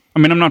 Yep. I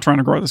mean, I'm not trying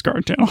to grow this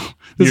garden channel.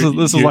 This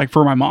is like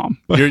for my mom.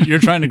 But you're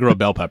trying to grow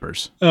bell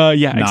peppers.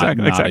 Yeah, not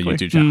exactly. a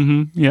YouTube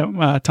channel.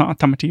 Yeah,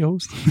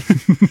 tomatillos.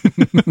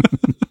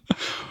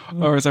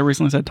 Or as I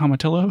recently said,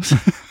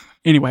 tomatillos.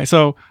 Anyway,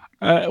 so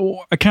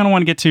I kind of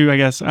want to get to, I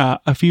guess,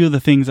 a few of the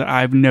things that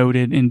I've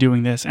noted in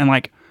doing this. And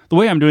like the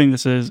way I'm doing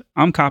this is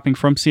I'm copying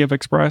from CF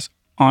Express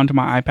onto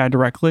my iPad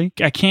directly.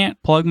 I can't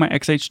plug my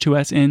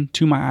XH2S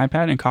into my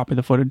iPad and copy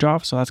the footage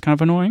off, so that's kind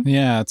of annoying.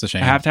 Yeah, that's a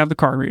shame. I have to have the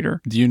card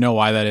reader. Do you know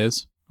why that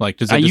is? Like,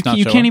 does it just not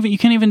you show can't up? even you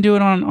can't even do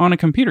it on a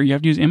computer. You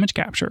have to use image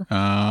capture.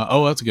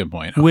 Oh, that's a good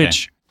point. Okay.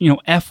 Which,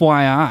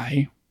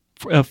 FYI,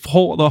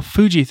 the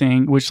Fuji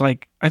thing, which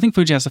like I think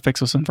Fuji has to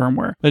fix with some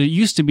firmware, but it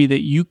used to be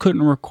that you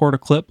couldn't record a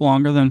clip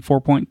longer than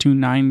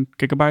 4.29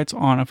 gigabytes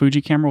on a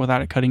Fuji camera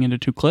without it cutting into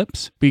 2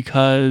 clips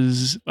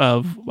because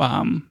of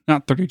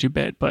not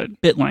 32-bit,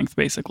 but bit length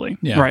basically.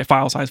 Yeah. Right,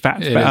 file size,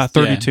 fat,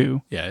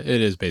 32. Yeah, it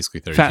is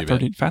basically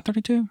 32-bit. Fat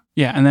 32?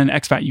 Yeah, and then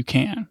exFAT you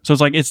can. So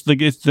it's like it's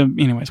the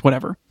anyways,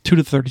 whatever. 2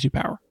 to the 32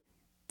 power.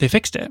 They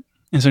fixed it.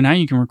 And so now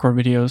you can record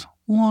videos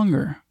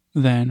longer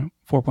than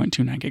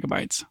 4.29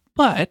 gigabytes.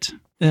 But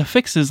the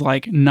fix is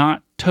like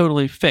not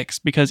totally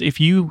fixed because if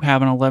you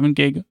have an 11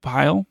 gig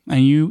file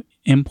and you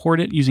import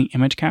it using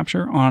image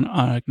capture on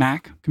a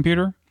Mac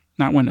computer,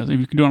 not Windows, if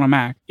you can do it on a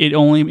Mac, it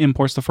only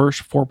imports the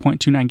first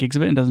 4.29 gigs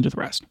of it and doesn't do the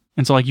rest.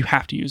 And so like you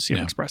have to use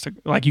CF Express,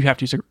 like you have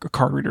to use a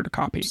card reader to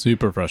copy.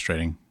 Super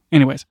frustrating.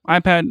 Anyways,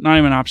 iPad, not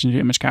even an option to do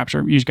image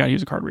capture. You just got to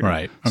use a card reader.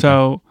 Right. Okay.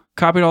 So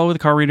copy it all with a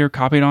card reader,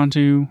 copy it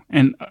onto,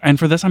 and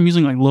for this I'm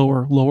using like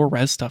lower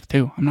res stuff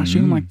too. I'm not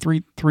shooting like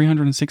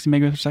 360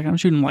 megabits per second. I'm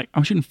shooting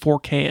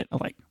 4K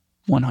at like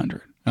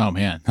 100. Oh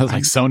man, that was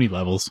like Sony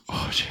levels.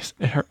 Oh jeez,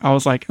 it hurt. I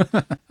was like,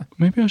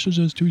 maybe I should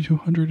just do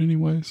 200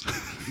 anyways.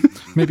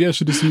 Maybe I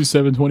should just use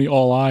 720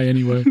 all eye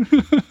anyway.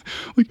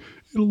 Like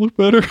it'll look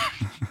better.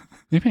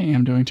 Maybe I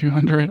am doing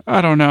 200.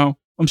 I don't know.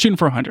 I'm shooting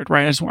for 100,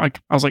 right? I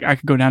was like, I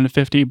could go down to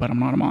 50, but I'm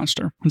not a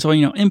monster. And so,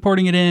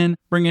 importing it in,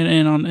 bringing it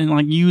in and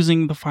like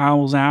using the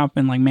files app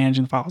and like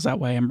managing the files that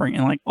way and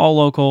bringing like all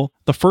local.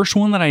 The first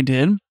one that I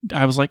did,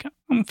 I was like,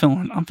 I'm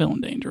feeling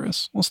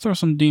dangerous. Let's throw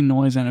some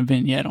denoise and a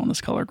vignette on this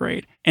color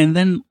grade. And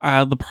then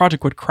the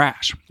project would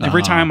crash.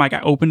 Every time like I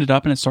opened it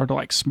up and it started to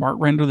like smart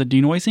render the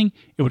denoising,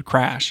 it would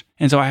crash.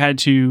 And so I had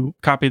to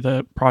copy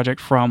the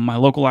project from my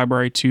local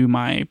library to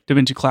my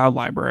DaVinci Cloud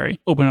library,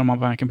 open it on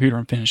my computer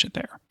and finish it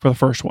there for the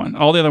first one.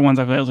 All the other ones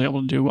I was able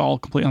to do all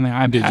complete on the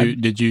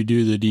iPad. Did you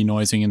do the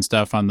denoising and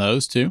stuff on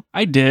those too?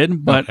 I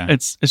did, but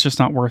it's just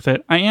not worth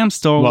it. I am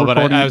still recording.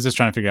 But I was just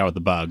trying to figure out what the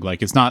bug.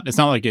 Like it's not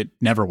like it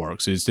never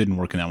works. It just didn't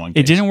work in that one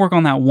case. It didn't work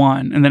on that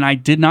one. And then I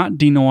did not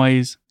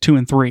denoise 2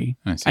 and 3.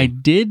 I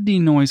did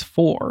denoise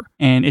 4,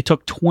 and it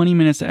took 20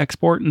 minutes to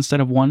export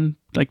instead of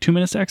 2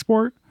 minutes to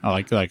export. Oh,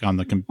 like on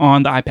the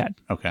iPad.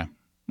 Okay.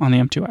 On the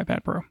M2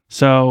 iPad Pro.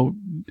 So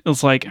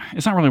it's like,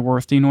 it's not really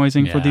worth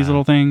denoising for these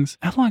little things.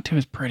 F-Log 2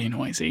 is pretty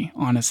noisy,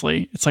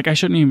 honestly. It's like, I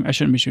shouldn't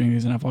be shooting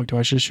these in F-Log 2.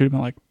 I should shoot them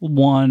at like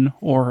 1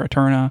 or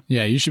Eterna.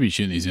 Yeah, you should be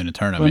shooting these in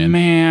Eterna, but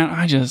man,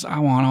 I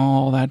want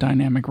all that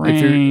dynamic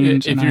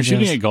range. If you're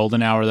shooting at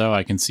golden hour though,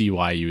 I can see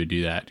why you would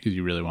do that because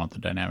you really want the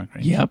dynamic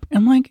range. Yep.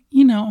 And like,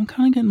 I'm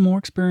kind of getting more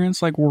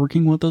experience like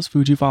working with those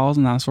Fuji files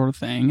and that sort of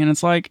thing. And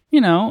it's like,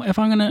 if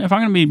I'm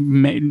gonna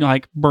be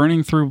like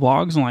burning through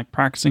vlogs and like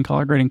practicing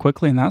color grading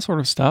quickly and that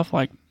sort of stuff,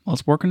 like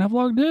let's work in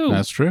F-Log 2.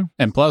 That's true.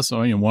 And plus,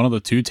 one of the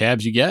 2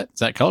 tabs you get is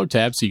that color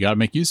tab, so you got to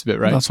make use of it,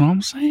 right? That's what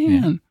I'm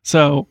saying. Yeah.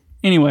 So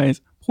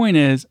anyways, point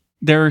is,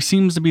 there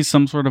seems to be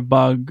some sort of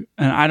bug,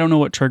 and I don't know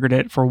what triggered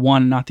it for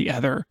one, not the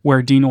other,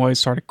 where denoise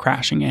started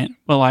crashing it.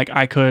 But like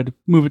I could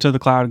move it to the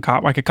cloud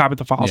and I could copy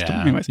the files.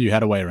 Anyways, you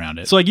had a way around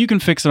it. So like you can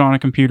fix it on a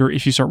computer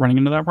if you start running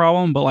into that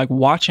problem. But like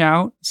watch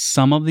out,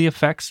 some of the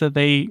effects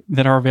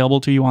that are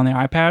available to you on the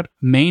iPad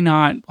may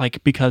not,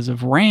 like because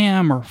of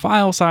RAM or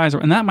file size,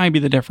 and that might be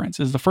the difference.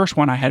 Is the first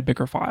one I had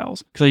bigger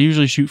files because I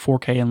usually shoot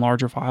 4K in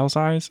larger file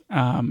size,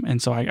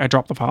 and so I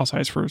dropped the file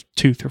size for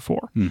 2 through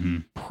 4. Mm-hmm.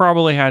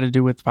 Probably had to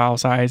do with file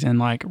size and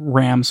like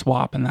RAM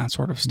swap and that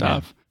sort of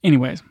stuff. Yeah.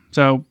 Anyways,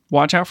 so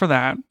watch out for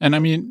that. And I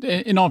mean,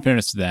 in all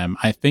fairness to them,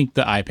 I think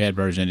the iPad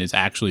version is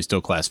actually still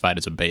classified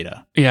as a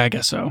beta. Yeah, I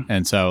guess so.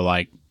 And so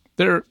like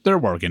they're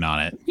working on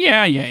it.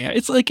 Yeah.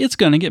 It's like it's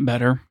gonna get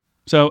better.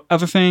 So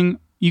other thing,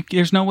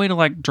 there's no way to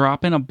like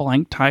drop in a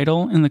blank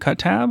title in the cut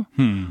tab.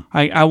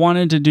 I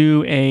wanted to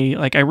do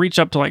I reached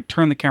up to like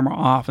turn the camera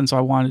off, and so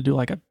I wanted to do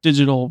like a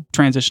digital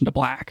transition to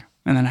black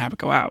and then have it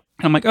go out.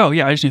 And I'm like, oh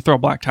yeah, I just need to throw a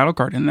black title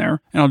card in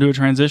there and I'll do a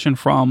transition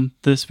from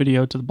this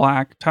video to the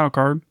black title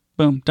card.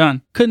 Boom,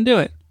 done. Couldn't do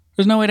it.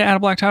 There's no way to add a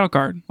black title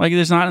card. Like,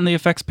 it's not in the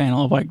effects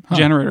panel of like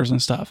generators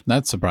and stuff.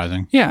 That's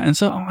surprising. Yeah, and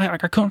so I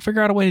couldn't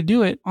figure out a way to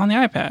do it on the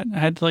iPad. I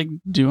had to like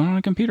do it on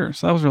a computer.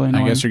 So that was really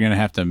annoying. I guess you're gonna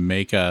have to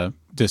make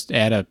just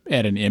add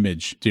an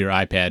image to your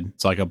iPad.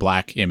 It's like a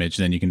black image,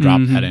 then you can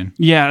drop that in.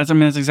 Yeah,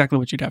 that's exactly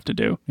what you'd have to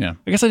do. Yeah.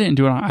 I guess I didn't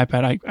do it on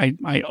iPad.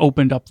 I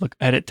opened up the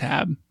edit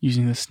tab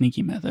using the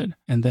sneaky method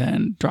and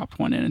then dropped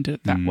one in and did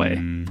it that way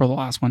for the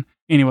last one.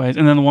 Anyways,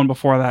 and then the one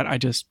before that, I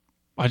just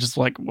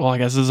like, well, I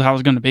guess this is how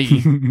it's going to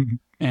be.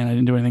 And I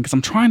didn't do anything because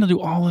I'm trying to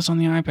do all this on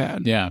the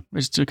iPad. Yeah.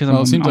 It's because I'm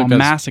a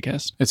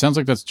masochist. It sounds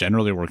like that's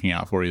generally working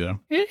out for you, though.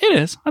 It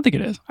is. I think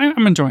it is.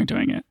 I'm enjoying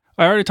doing it.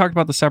 I already talked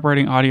about the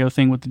separating audio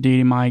thing with the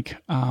DD mic.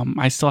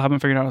 I still haven't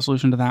figured out a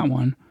solution to that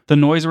one. The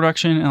noise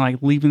reduction and like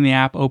leaving the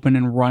app open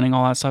and running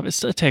all that stuff,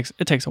 it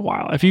takes a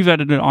while. If you've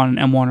edited on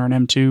an M1 or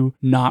an M2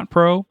 not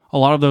Pro, a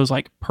lot of those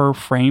like per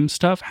frame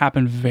stuff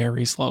happen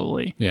very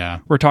slowly. Yeah.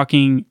 We're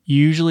talking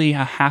usually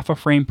a half a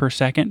frame per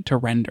second to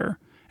render.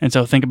 And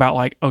so think about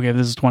like, okay, if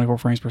this is 24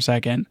 frames per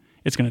second,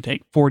 it's going to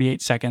take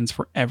 48 seconds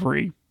for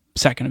every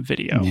second of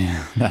video.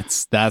 Yeah,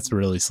 that's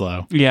really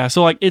slow. Yeah,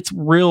 so like it's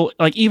real,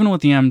 like even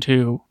with the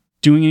M2,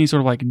 doing any sort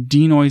of like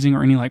denoising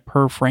or any like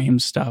per frame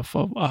stuff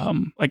of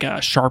like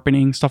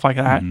sharpening, stuff like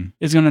that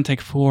is going to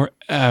take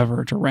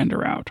forever to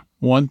render out.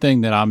 One thing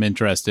that I'm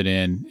interested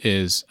in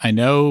is I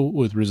know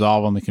with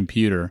Resolve on the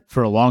computer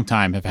for a long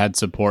time have had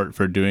support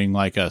for doing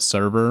like a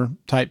server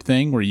type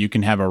thing where you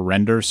can have a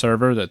render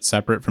server that's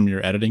separate from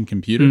your editing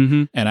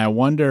computer. And I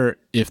wonder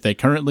if they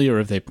currently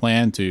or if they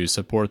plan to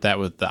support that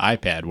with the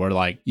iPad where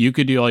like you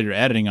could do all your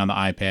editing on the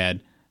iPad,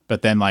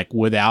 but then like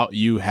without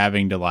you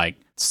having to like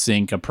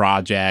sync a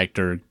project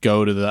or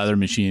go to the other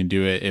machine and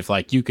do it, if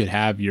like you could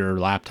have your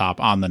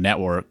laptop on the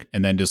network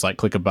and then just like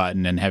click a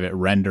button and have it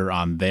render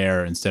on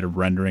there instead of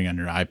rendering on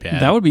your iPad.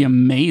 That would be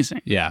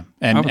amazing. Yeah.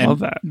 I would love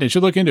that. They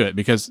should look into it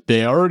because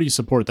they already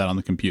support that on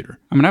the computer.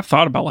 I mean, I've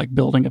thought about like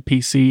building a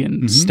PC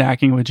and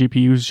stacking with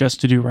GPUs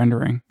just to do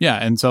rendering. Yeah.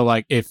 And so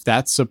like if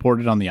that's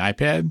supported on the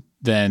iPad,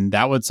 then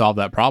that would solve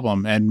that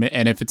problem. And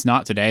if it's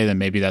not today, then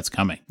maybe that's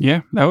coming.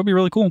 Yeah, that would be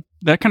really cool.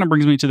 That kind of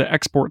brings me to the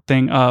export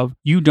thing of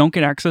you don't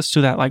get access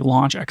to that like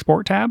launch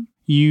export tab.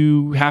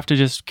 You have to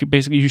just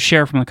basically you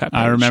share from the cut page.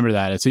 I remember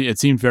that. It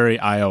seemed very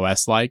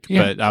iOS-like,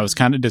 but I was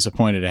kind of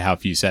disappointed at how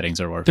few settings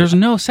there were. There's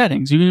no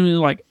settings. You can do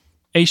like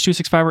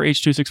H.265 or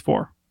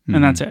H.264,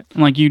 and that's it.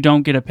 And like you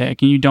don't get a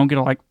pick, and you don't get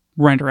to like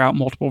render out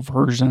multiple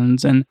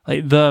versions, and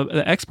like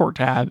the export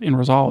tab in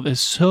Resolve is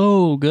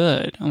so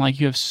good, and like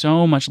you have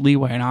so much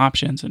leeway and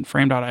options and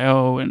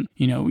frame.io, and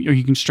or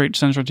you can straight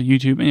send it to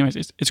YouTube. Anyways,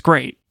 it's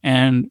great.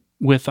 And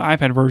with the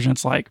iPad version,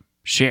 it's like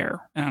share.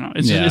 I don't know.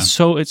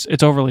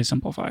 It's overly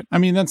simplified. I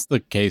mean, that's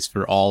the case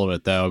for all of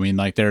it, though. I mean,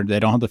 like they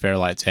don't have the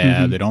Fairlight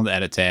tab, they don't have the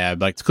edit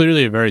tab. Like it's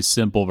clearly a very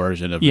simple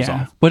version of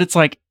Resolve. But it's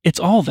like it's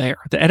all there.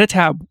 The edit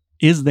tab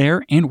is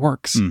there and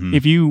works.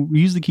 If you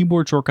use the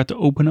keyboard shortcut to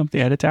open up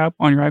the edit tab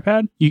on your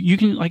iPad, you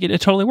can like it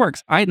totally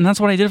works. And that's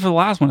what I did for the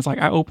last one. It's like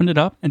I opened it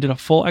up and did a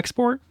full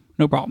export,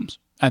 no problems.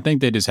 I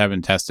think they just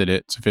haven't tested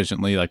it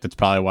sufficiently. Like that's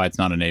probably why it's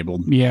not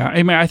enabled. Yeah,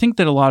 I mean, I think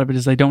that a lot of it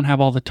is they don't have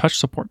all the touch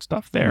support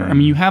stuff there. I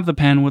mean, you have the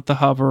pen with the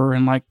hover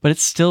and like, but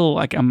it's still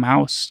like a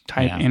mouse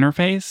type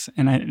interface,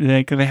 and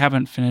they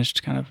haven't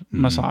finished kind of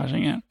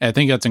massaging it. I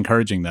think that's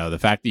encouraging though. The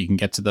fact that you can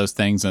get to those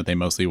things and that they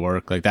mostly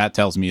work, like that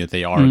tells me that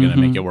they are going to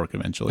make it work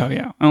eventually. Oh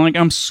yeah, and like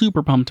I'm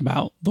super pumped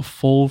about the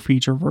full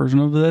feature version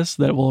of this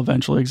that will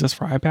eventually exist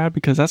for iPad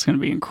because that's going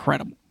to be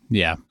incredible.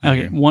 Yeah.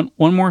 Okay. One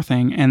more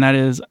thing, and that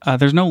is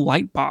there's no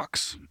light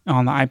box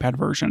on the iPad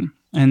version.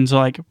 And so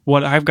like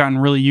what I've gotten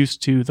really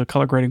used to the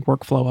color grading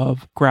workflow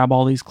of grab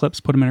all these clips,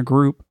 put them in a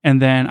group, and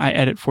then I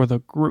edit for the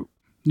group.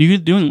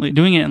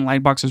 Doing it in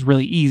Lightbox is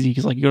really easy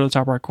because like you go to the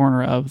top right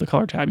corner of the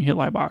color tab, you hit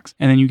Lightbox,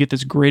 and then you get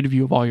this grid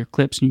view of all your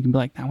clips, and you can be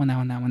like that one, that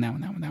one, that one, that one,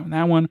 that one, that one,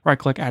 that one. Right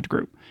click, add to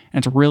group,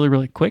 and it's really,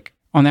 really quick.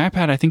 On the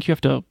iPad, I think you have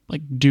to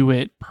like do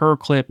it per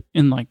clip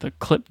in like the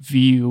clip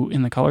view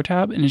in the color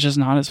tab, and it's just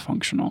not as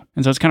functional.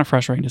 And so it's kind of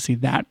frustrating to see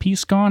that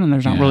piece gone, and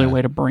there's not really a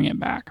way to bring it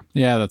back.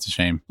 Yeah, that's a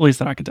shame. At least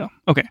that I could tell.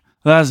 Okay,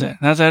 that's it.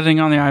 That's editing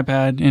on the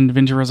iPad in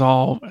DaVinci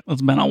Resolve.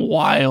 It's been a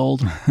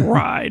wild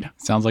ride.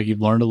 Sounds like you've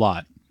learned a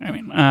lot. I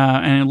mean,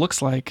 and it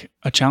looks like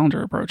a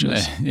challenger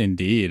approaches.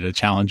 Indeed, a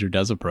challenger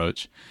does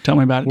approach. Tell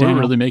me about it, We're Daniel.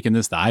 really making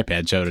this the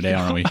iPad show today,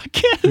 aren't we?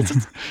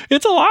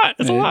 It's a lot.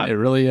 It's a lot. It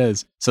really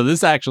is. So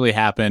this actually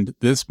happened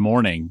this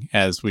morning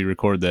as we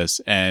record this,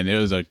 and it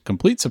was a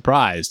complete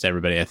surprise to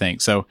everybody, I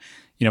think. So,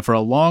 for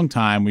a long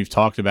time, we've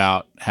talked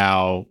about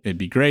how it'd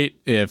be great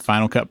if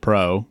Final Cut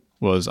Pro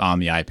was on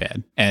the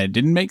iPad. And it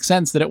didn't make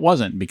sense that it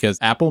wasn't because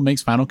Apple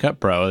makes Final Cut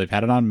Pro. They've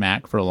had it on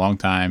Mac for a long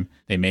time.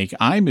 They make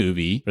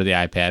iMovie for the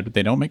iPad, but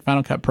they don't make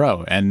Final Cut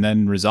Pro. And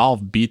then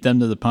Resolve beat them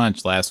to the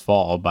punch last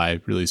fall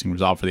by releasing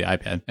Resolve for the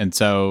iPad. And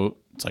so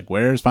It's like,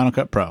 where's Final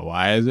Cut Pro?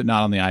 Why is it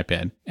not on the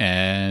iPad?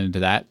 And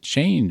that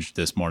changed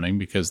this morning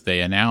because they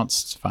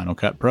announced Final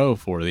Cut Pro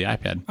for the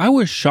iPad. I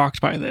was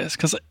shocked by this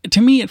because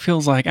to me, it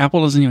feels like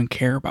Apple doesn't even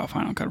care about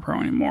Final Cut Pro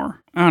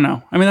anymore. I don't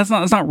know. I mean, that's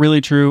not really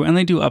true. And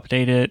they do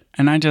update it.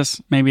 And I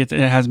just, maybe it's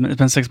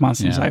been 6 months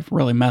since I've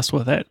really messed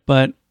with it.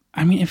 But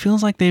I mean, it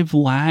feels like they've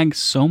lagged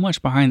so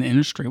much behind the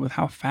industry with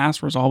how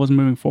fast Resolve is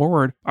moving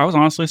forward. I was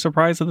honestly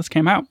surprised that this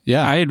came out.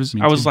 Yeah. I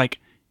was like,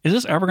 is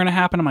this ever going to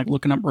happen? I'm like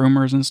looking up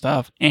rumors and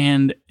stuff.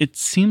 And it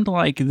seemed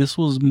like this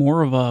was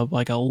more of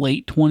a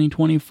late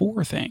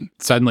 2024 thing.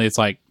 Suddenly it's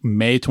like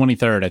May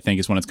 23rd, I think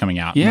is when it's coming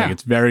out. Yeah. Like,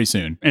 it's very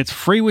soon. It's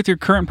free with your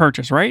current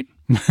purchase, right?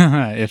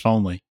 If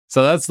only.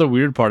 So that's the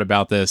weird part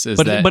about this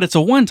but it's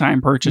a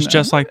one-time purchase,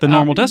 just like the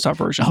normal desktop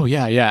version. Oh,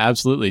 yeah,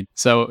 absolutely.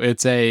 So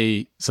it's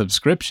a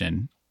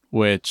subscription,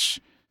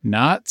 which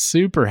not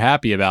super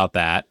happy about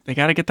that. They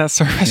got to get that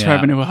service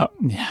revenue up.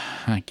 Yeah,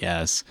 I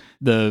guess.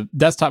 The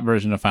desktop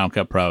version of Final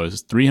Cut Pro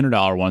is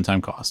 $300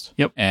 one-time cost.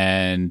 Yep.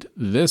 And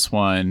this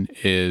one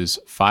is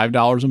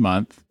 $5 a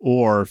month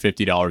or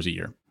 $50 a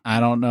year. I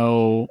don't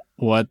know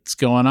what's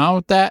going on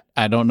with that.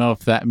 I don't know if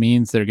that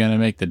means they're going to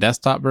make the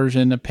desktop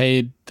version a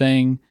paid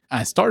thing.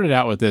 I started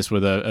out with this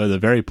with a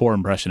very poor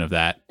impression of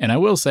that. And I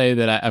will say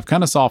that I've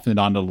kind of softened it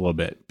on it a little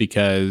bit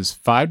because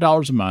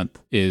 $5 a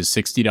month is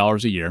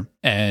 $60 a year.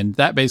 And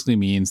that basically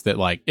means that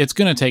like it's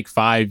going to take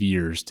 5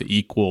 years to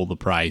equal the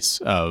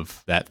price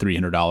of that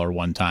 $300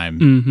 one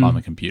time on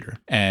the computer.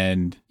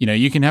 And, you know,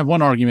 you can have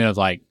one argument of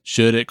like,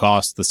 should it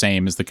cost the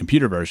same as the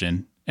computer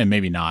version? And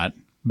maybe not.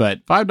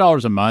 But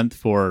 $5 a month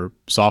for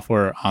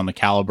software on the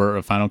caliber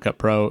of Final Cut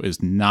Pro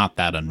is not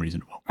that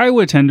unreasonable. I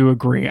would tend to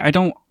agree. I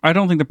don't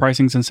think the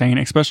pricing's insane,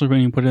 especially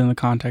when you put it in the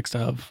context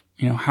of,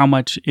 you know, how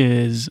much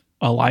is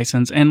a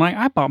license. And like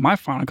I bought my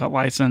Final Cut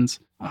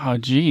license,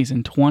 in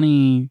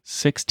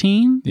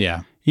 2016.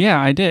 Yeah. Yeah,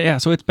 I did. Yeah.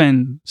 So it's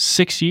been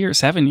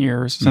 7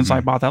 years since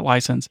I bought that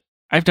license.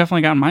 I've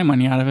definitely gotten my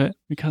money out of it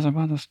because I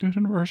bought the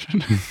student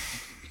version.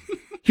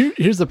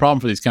 Here's the problem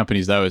for these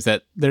companies, though, is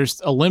that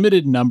there's a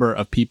limited number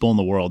of people in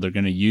the world that are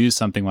going to use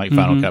something like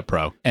Final Cut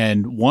Pro.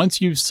 And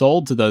once you've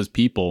sold to those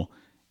people,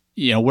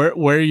 you know, where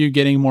are you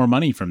getting more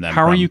money from them?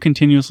 How are you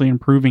continuously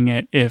improving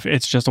it if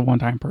it's just a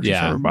one-time purchase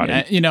for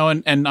everybody? You know,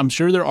 and I'm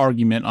sure their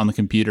argument on the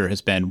computer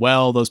has been,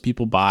 well, those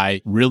people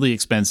buy really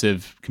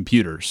expensive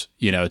computers,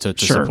 you know, to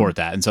support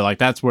that. And so like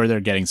that's where they're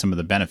getting some of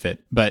the benefit.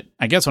 But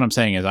I guess what I'm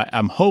saying is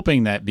I'm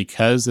hoping that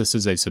because this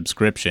is a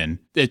subscription,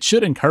 it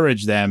should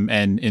encourage them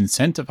and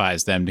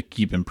incentivize them to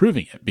keep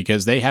improving it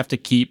because they have to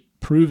keep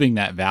proving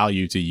that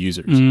value to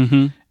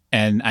users.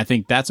 And I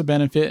think that's a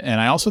benefit.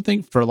 And I also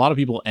think for a lot of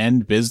people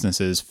and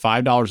businesses,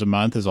 $5 a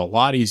month is a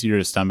lot easier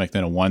to stomach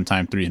than a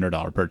one-time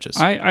 $300 purchase.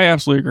 I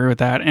absolutely agree with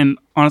that. And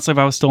honestly, if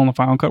I was still in the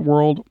Final Cut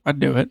world,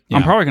 I'd do it. Yeah.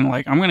 I'm probably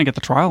going to get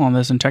the trial on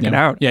this and check it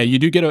out. Yeah, you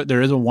do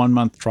there is a 1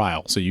 month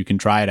trial, so you can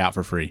try it out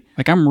for free.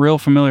 Like I'm real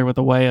familiar with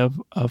the way of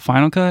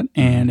Final Cut.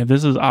 And if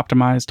this is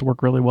optimized to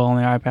work really well on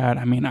the iPad,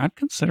 I mean, I'd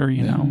consider,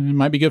 you know. It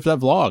might be good for that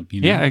vlog.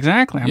 You know? Yeah,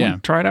 exactly. I'm going to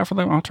try it out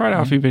I'll try it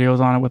out a few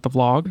videos on it with the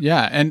vlog.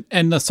 Yeah,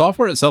 and the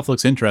software itself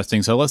looks interesting.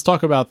 So let's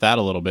talk about that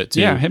a little bit too.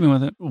 Yeah, hit me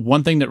with it.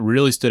 One thing that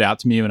really stood out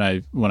to me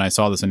when I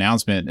saw this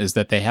announcement is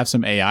that they have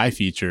some AI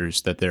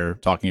features that they're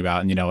talking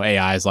about. And, you know,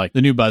 AI is like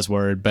the new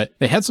buzzword, but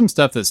they had some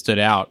stuff that stood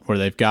out where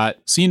they've got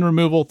scene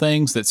removal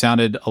things that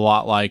sounded a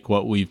lot like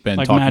what we've been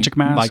talking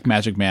about. Like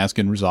Magic Mask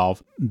and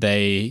Resolve.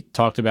 They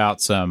talked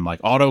about some like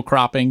auto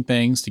cropping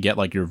things to get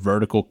like your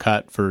vertical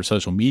cut for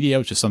social media,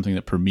 which is something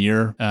that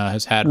Premiere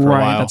has had for a while.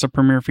 Right, that's a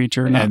Premiere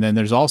feature. And then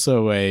there's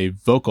also a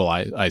vocal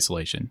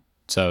isolation.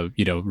 So,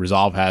 you know,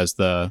 Resolve has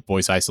the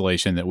voice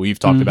isolation that we've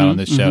talked about on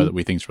this show that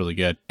we think is really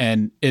good.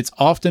 And it's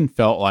often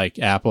felt like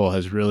Apple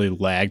has really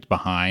lagged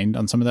behind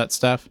on some of that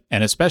stuff.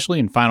 And especially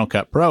in Final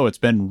Cut Pro,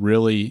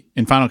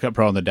 in Final Cut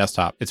Pro on the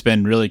desktop, it's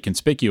been really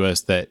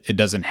conspicuous that it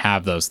doesn't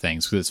have those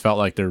things because it's felt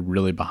like they're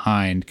really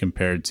behind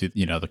compared to,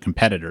 you know, the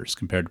competitors,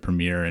 compared to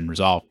Premiere and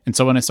Resolve. And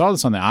so when I saw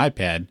this on the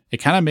iPad, it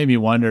kind of made me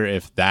wonder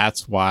if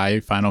that's why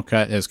Final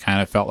Cut has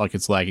kind of felt like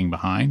it's lagging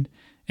behind.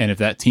 And if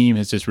that team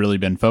has just really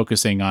been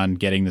focusing on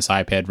getting this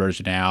iPad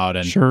version out.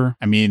 And sure.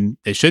 I mean,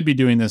 they should be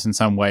doing this in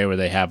some way where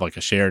they have like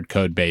a shared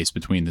code base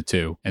between the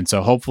two. And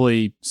so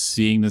hopefully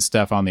seeing this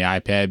stuff on the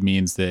iPad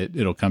means that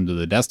it'll come to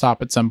the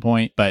desktop at some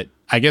point. But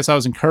I guess I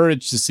was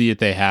encouraged to see that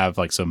they have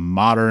like some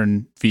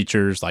modern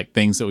features, like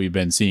things that we've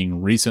been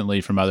seeing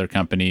recently from other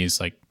companies.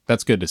 Like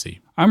that's good to see.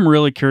 I'm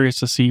really curious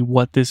to see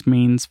what this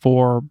means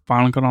for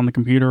Final Cut on the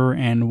computer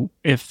and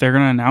if they're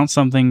going to announce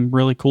something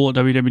really cool at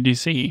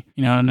WWDC,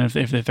 you know, and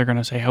if they're going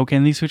to say, okay,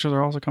 and these features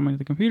are also coming to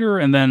the computer,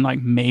 and then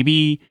like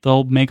maybe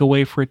they'll make a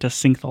way for it to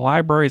sync the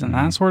libraries and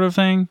that sort of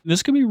thing.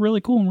 This could be really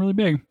cool and really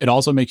big. It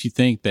also makes you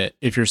think that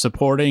if you're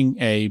supporting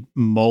a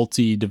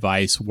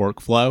multi-device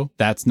workflow,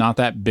 that's not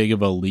that big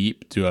of a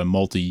leap to a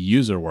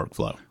multi-user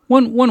workflow.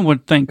 One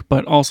would think,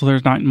 but also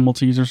there's not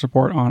multi-user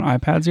support on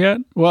iPads yet.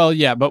 Well,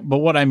 yeah, but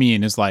what I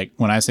mean is like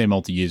when I say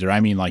multi-user, I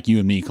mean like you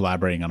and me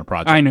collaborating on a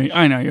project. I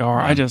know you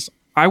are. Yeah.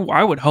 I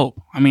would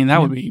hope. I mean,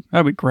 that'd be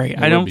great.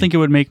 I don't think it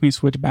would make me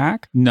switch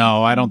back.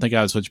 No, I don't think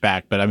I would switch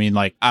back. But I mean,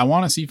 like, I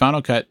want to see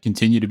Final Cut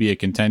continue to be a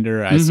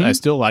contender. I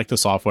still like the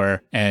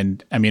software.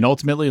 And I mean,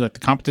 ultimately, like, the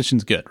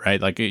competition's good,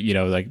 right? Like, you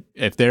know, like,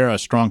 if they're a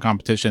strong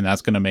competition,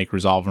 that's going to make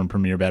Resolve and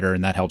Premiere better.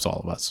 And that helps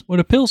all of us. What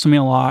appeals to me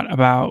a lot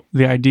about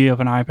the idea of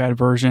an iPad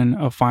version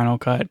of Final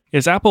Cut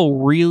is Apple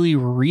really,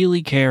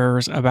 really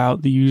cares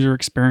about the user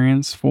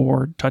experience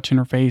for touch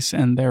interface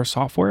and their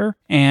software.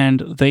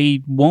 And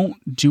they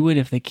won't do it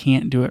if they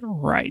can't do it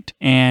right.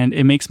 And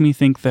it makes me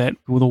think that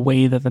the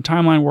way that the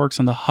timeline works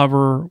and the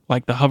hover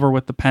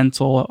with the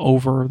pencil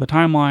over the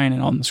timeline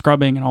and on the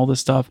scrubbing and all this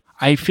stuff,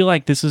 I feel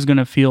like this is going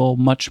to feel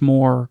much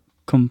more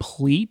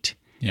complete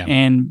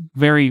and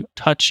very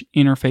touch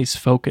interface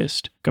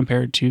focused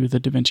compared to the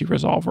DaVinci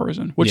Resolve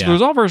version, which the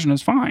Resolve version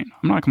is fine.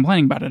 I'm not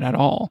complaining about it at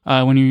all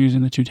when you're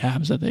using the 2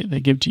 tabs that they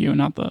give to you,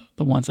 not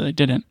the ones that they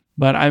didn't.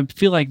 But I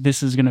feel like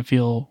this is going to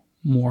feel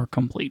more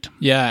complete.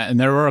 Yeah, and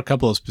there were a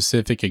couple of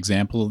specific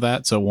examples of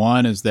that. So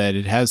one is that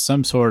it has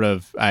some sort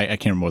of, I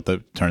can't remember what the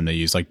term they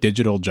use, like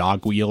digital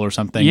jog wheel or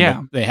something.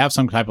 Yeah. They have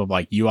some type of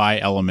like UI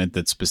element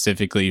that's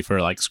specifically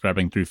for like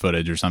scrubbing through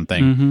footage or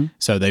something.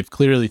 So they've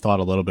clearly thought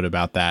a little bit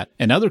about that.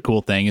 Another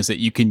cool thing is that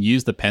you can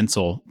use the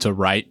pencil to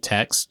write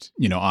text,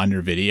 you know, on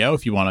your video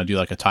if you want to do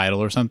like a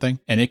title or something.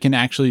 And it can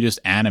actually just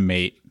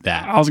animate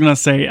that. I was going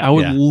to say, I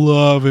would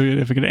love it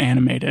if it could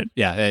animate it.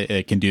 Yeah,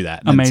 it can do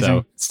that. Amazing.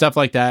 And so stuff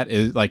like that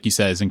is, like you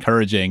said, is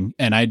encouraging.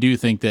 And I do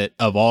think that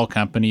of all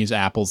companies,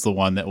 Apple's the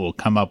one that will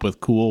come up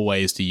with cool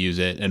ways to use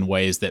it and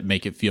ways that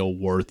make it feel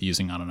worth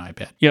using on an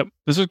iPad. Yep.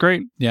 This is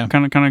great. Yeah.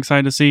 Kind of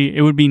excited to see.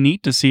 It would be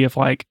neat to see if,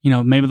 like, you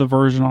know, maybe the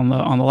version on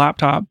the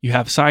laptop, you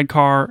have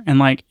Sidecar. And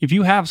like, if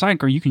you have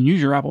Sidecar, you can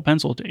use your Apple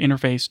Pencil to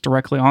interface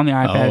directly on the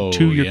iPad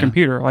to your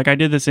computer. Like I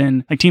did this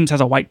in, like, Teams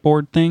has a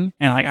whiteboard thing.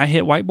 And like I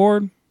hit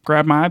whiteboard,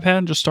 grabbed my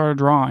iPad, just started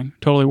drawing.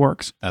 Totally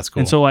works. That's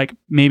cool. And so, like,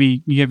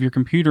 maybe you have your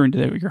computer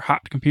into your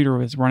hot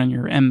computer is running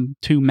your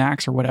M2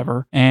 Max or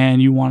whatever, and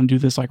you want to do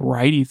this like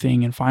righty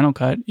thing in Final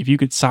Cut. If you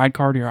could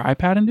sidecar to your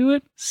iPad and do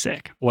it,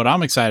 sick. What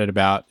I'm excited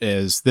about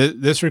is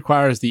this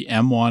requires the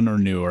M1 or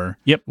newer.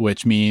 Yep.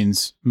 Which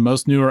means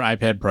most newer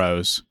iPad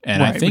Pros.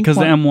 And right, I think because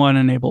the M1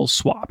 enables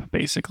swap,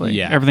 basically.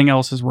 Yeah. Everything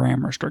else is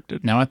RAM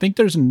restricted. Now I think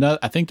there's a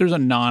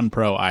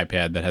non-Pro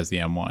iPad that has the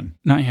M1.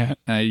 Not yet.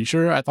 Are you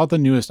sure? I thought the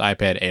newest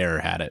iPad Air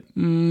had it.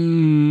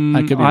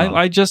 I could be wrong.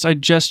 I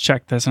just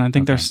checked this, and I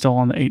think they're still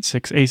on the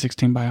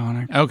A16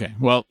 Bionic. Okay,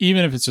 well,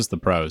 even if it's just the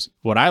Pros,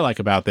 what I like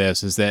about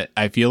this is that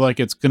I feel like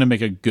it's going to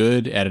make a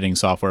good editing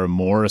software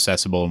more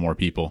accessible to more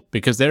people,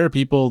 because there are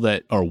people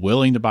that are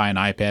willing to buy an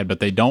iPad, but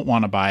they don't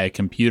want to buy a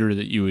computer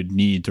that you would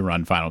need to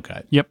run Final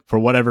Cut. Yep. For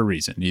whatever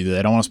reason. Either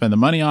they don't want to spend the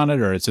money on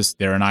it, or it's just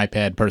they're an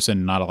iPad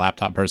person, not a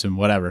laptop person,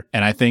 whatever.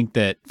 And I think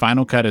that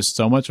Final Cut is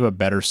so much of a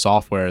better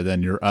software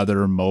than your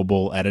other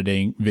mobile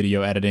editing,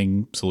 video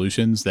editing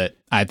solutions that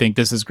I think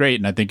this is great,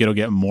 and I think it'll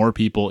get more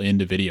people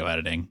into video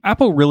editing.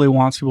 Apple really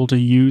wants people to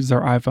use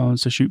their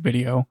iPhones to shoot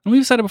video. And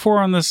we've said it before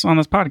on this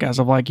podcast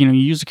of, like, you know, you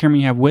use the camera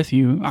you have with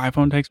you.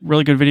 iPhone takes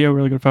really good video,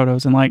 really good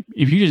photos. And like,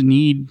 if you just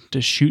need to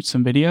shoot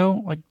some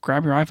video, like,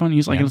 grab your iPhone,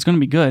 use it's going to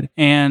be good.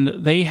 And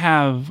they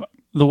have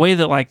the way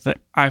that, like, the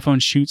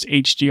iPhone shoots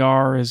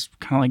HDR is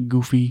kind of like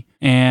goofy.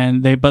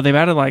 And they've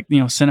added, like,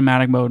 you know,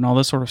 cinematic mode and all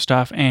this sort of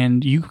stuff.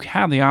 And you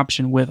have the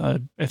option with I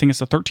think it's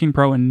the 13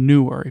 Pro and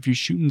newer. If you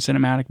shoot in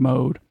cinematic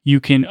mode, you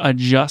can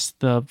adjust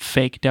the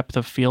fake depth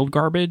of field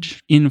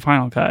garbage in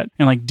Final Cut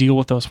and like deal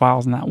with those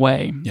files in that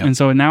way. Yep. And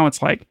so now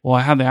it's like, well,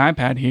 I have the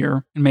iPad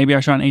here, and maybe I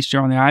shot an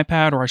HDR on the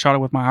iPad, or I shot it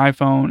with my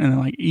iPhone, and then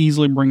like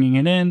easily bringing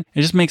it in.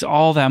 It just makes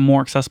all that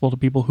more accessible to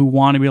people who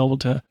want to be able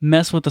to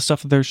mess with the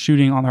stuff that they're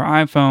shooting on their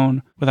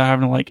iPhone without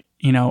having to, like,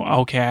 you know,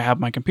 okay, I have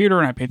my computer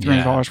and I paid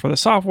 $300 for the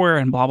software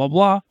and blah, blah,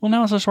 blah. Well,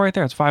 now it's just right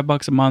there. It's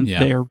 $5 a month. Yeah.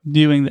 They're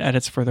doing the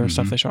edits for their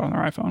stuff they shot on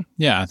their iPhone.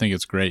 Yeah, I think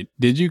it's great.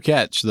 Did you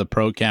catch the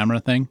Pro camera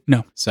thing?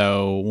 No.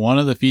 So one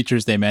of the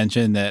features they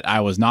mentioned that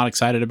I was not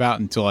excited about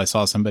until I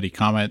saw somebody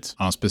comment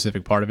on a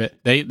specific part of it,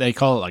 they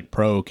call it like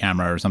Pro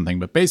camera or something,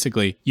 but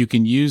basically you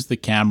can use the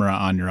camera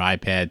on your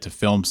iPad to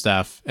film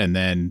stuff and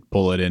then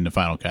pull it into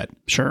Final Cut.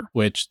 Sure.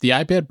 Which the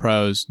iPad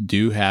Pros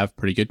do have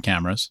pretty good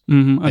cameras.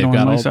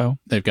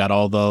 They've got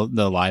all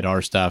the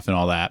LiDAR stuff and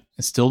all that.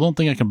 I still don't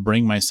think I can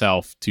bring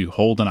myself to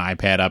hold an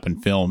iPad up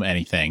and film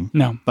anything.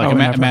 No. Like,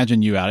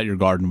 imagine you out at your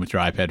garden with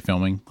your iPad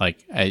filming.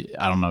 Like, I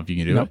don't know if you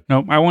can do it.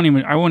 Nope. I won't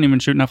even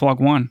shoot an F-Log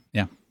 1.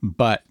 Yeah.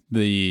 But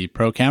the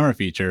Pro camera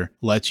feature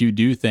lets you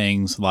do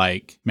things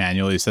like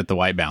manually set the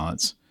white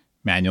balance,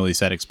 manually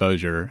set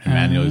exposure, and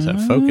manually set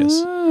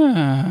focus.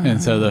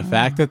 And so the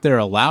fact that they're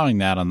allowing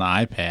that on the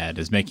iPad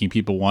is making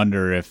people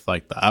wonder if,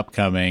 like, the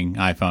upcoming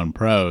iPhone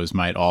Pros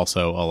might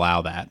also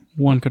allow that.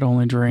 One could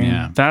only dream.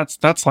 Yeah.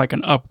 That's like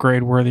an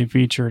upgrade worthy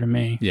feature to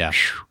me. Yeah.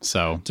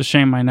 So it's a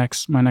shame my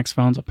next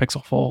phone's a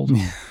Pixel Fold.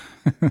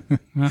 Oh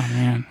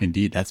man.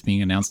 Indeed, that's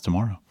being announced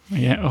tomorrow.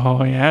 Yeah.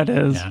 Oh yeah, it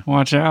is. Yeah.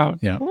 Watch out.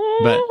 Yeah.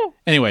 But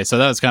Anyway, so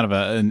that was kind of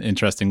an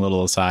interesting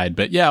little aside.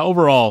 But yeah,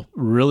 overall,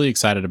 really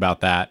excited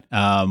about that.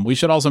 We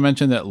should also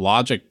mention that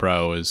Logic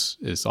Pro is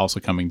also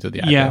coming to the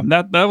iPad.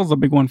 Yeah, that was a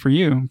big one for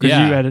you because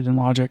you edit in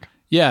Logic.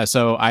 Yeah,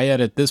 so I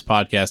edit this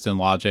podcast in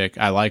Logic.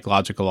 I like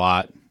Logic a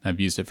lot. I've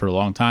used it for a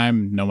long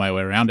time, know my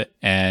way around it.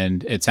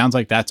 And it sounds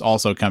like that's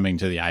also coming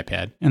to the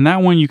iPad. And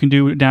that one you can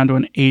do down to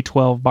an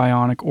A12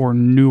 Bionic or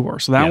newer.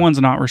 So that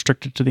one's not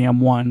restricted to the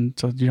M1,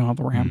 so you don't have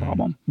the RAM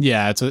problem.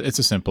 Yeah, it's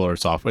a simpler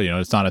software.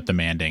 It's not as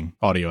demanding.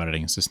 Audio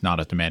editing is just not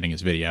as demanding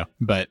as video.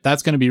 But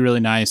that's going to be really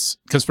nice.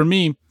 Because for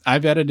me,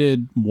 I've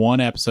edited one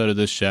episode of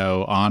this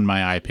show on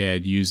my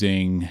iPad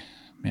using...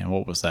 Man,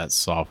 what was that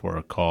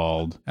software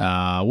called?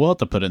 We'll have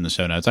to put it in the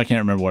show notes. I can't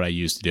remember what I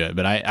used to do it,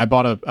 but I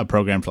bought a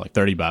program for like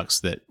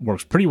 $30 that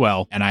works pretty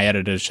well, and I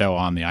edited a show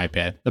on the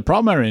iPad. The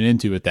problem I ran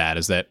into with that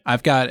is that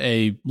I've got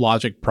a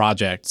Logic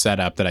project set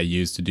up that I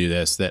use to do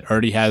this that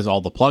already has all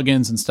the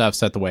plugins and stuff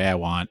set the way I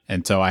want,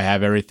 and so I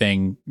have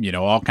everything,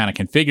 all kind of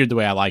configured the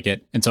way I like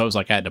it, and so it was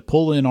like I had to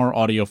pull in our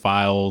audio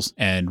files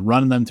and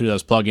run them through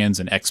those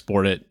plugins and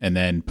export it, and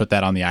then put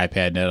that on the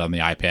iPad and edit on the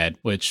iPad,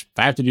 which if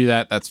I have to do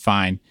that, that's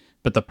fine.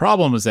 But the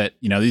problem is that,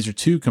 these are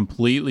two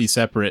completely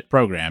separate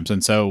programs.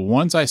 And so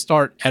once I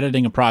start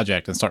editing a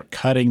project and start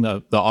cutting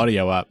the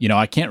audio up,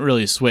 I can't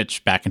really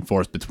switch back and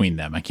forth between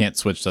them. I can't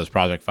switch those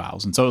project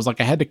files. And so it was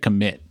like I had to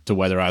commit to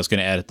whether I was going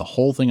to edit the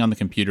whole thing on the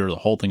computer or the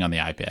whole thing on the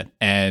iPad.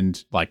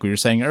 And like we were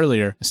saying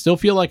earlier, I still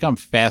feel like I'm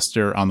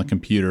faster on the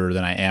computer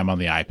than I am on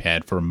the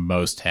iPad for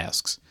most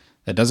tasks.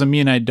 That doesn't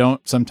mean I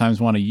don't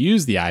sometimes want to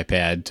use the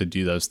iPad to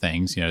do those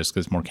things, just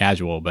because it's more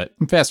casual, but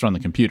I'm faster on the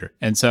computer.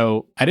 And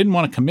so I didn't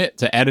want to commit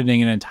to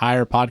editing an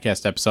entire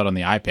podcast episode on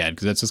the iPad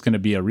because that's just going to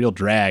be a real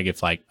drag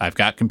if like I've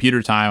got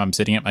computer time, I'm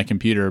sitting at my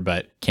computer,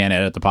 but can't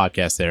edit the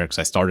podcast there because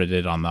I started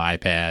it on the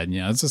iPad.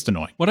 It's just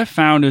annoying. What I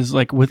found is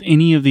like with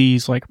any of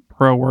these like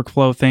pro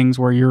workflow things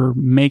where you're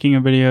making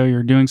a video,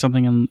 you're doing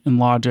something in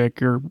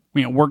Logic, you're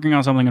working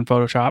on something in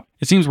Photoshop,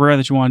 it seems rare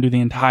that you want to do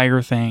the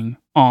entire thing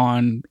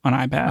on an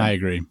iPad. I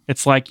agree.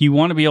 It's like you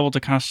want to be able to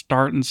kind of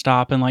start and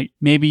stop, and like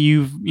maybe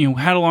you've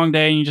had a long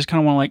day and you just kind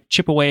of want to like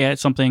chip away at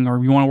something,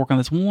 or you want to work on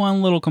this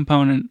one little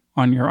component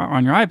on your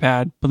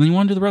iPad, but then you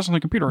want to do the rest on the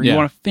computer, or you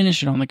want to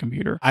finish it on the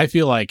computer. I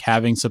feel like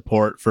having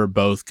support for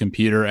both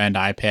computer and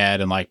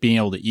iPad and like being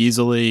able to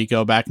easily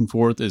go back and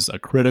forth is a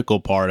critical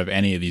part of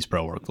any of these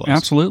pro workflows.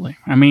 Absolutely.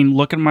 I mean,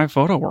 look at my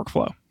photo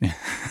workflow.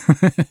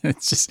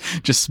 It's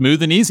just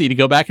smooth and easy to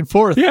go back and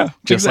forth. Yeah,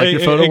 just like your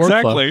photo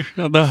workflow.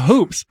 Exactly. The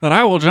hoops that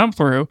I will jump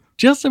through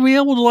just to be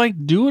able to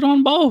like do it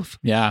on both.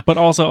 Yeah, but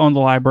also on the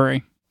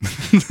library.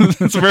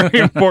 It's very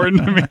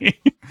important to me.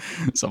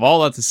 So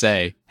all that to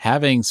say,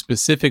 having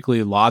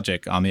specifically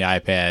Logic on the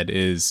iPad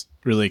is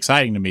really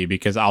exciting to me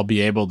because I'll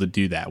be able to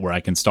do that where I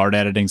can start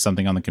editing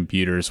something on the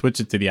computer, switch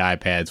it to the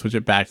iPad, switch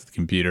it back to the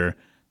computer.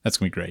 That's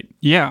going to be great.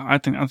 Yeah, I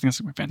think it's going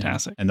to be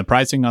fantastic. Yeah. And the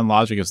pricing on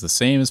Logic is the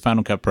same as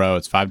Final Cut Pro.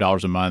 It's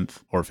 $5 a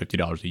month or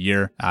 $50 a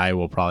year. I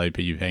will probably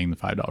be paying the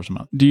 $5 a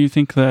month. Do you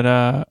think that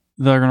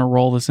they're going to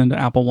roll this into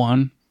Apple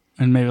One?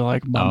 And maybe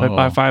like bump it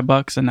by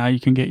 $5, and now you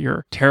can get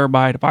your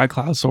terabyte of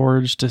iCloud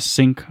storage to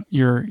sync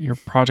your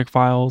project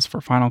files for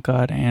Final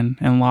Cut and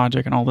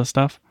Logic and all this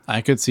stuff.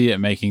 I could see it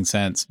making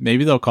sense.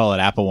 Maybe they'll call it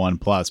Apple One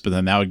Plus, but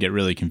then that would get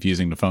really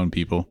confusing to phone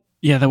people.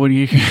 Yeah, that would.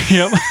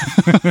 Yep.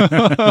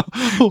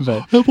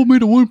 Apple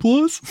made a One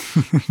Plus,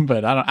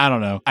 but I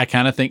don't know. I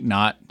kind of think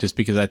not, just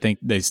because I think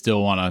they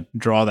still want to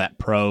draw that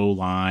pro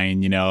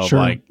line, sure.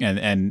 Like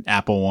and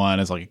Apple One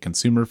is like a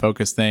consumer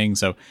focused thing.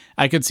 So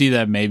I could see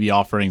that maybe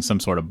offering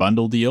some sort of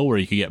bundle deal where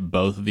you could get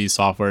both of these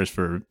softwares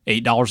for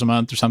 $8 a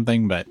month or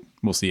something. But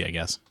we'll see, I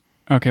guess.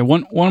 Okay,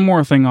 one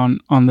more thing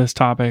on this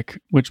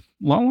topic, which a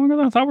lot longer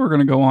than I thought we were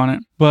going to go on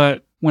it.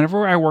 But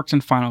whenever I worked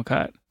in Final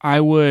Cut, I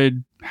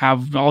would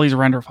have all these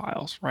render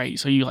files, right?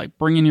 So you like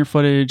bring in your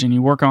footage and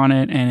you work on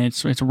it, and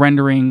it's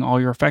rendering all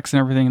your effects and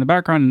everything in the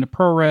background into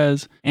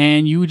ProRes,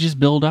 and you would just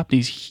build up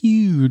these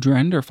huge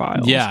render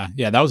files. Yeah,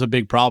 that was a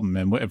big problem.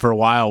 And for a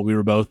while, we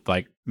were both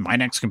like, my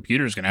next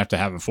computer is going to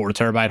have a 4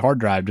 terabyte hard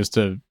drive just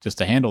to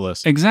handle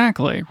this.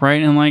 Exactly,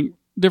 right? And like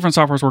different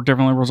softwares work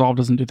differently. Resolve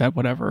doesn't do that,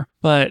 whatever.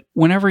 But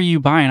whenever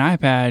you buy an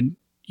iPad,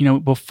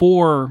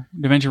 before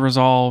DaVinci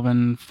Resolve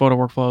and photo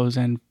workflows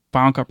and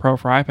Final Cut Pro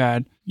for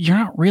iPad, you're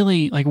not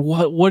really like,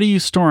 what are you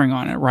storing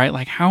on it, right?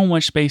 Like how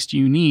much space do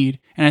you need?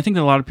 And I think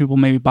that a lot of people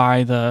maybe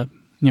buy the,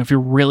 if you're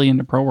really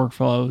into pro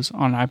workflows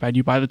on an iPad,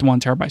 you buy the 1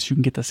 terabyte so you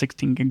can get the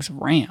 16 gigs of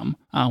RAM,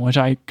 which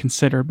I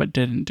considered but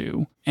didn't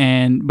do.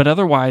 But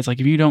otherwise, like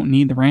if you don't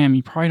need the RAM,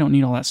 you probably don't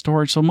need all that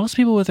storage. So most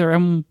people with their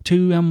M2,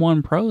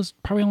 M1 Pros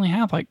probably only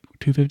have like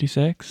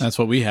 256. That's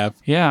what we have.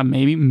 Yeah,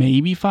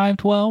 maybe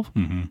 512.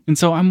 Mm-hmm. And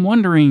so I'm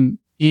wondering,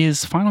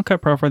 is Final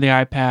Cut Pro for the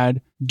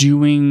iPad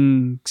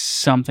doing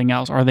something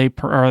else? Are they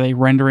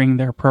rendering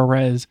their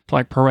ProRes to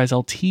like ProRes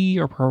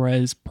LT or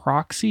ProRes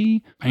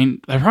Proxy? I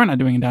mean, they're probably not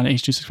doing it down to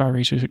H.265 or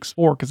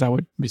H.264 because that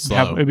would be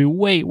slow. it'd be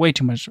way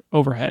too much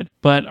overhead.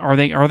 But are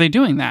they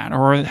doing that,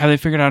 or have they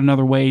figured out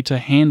another way to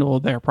handle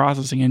their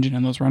processing engine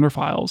and those render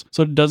files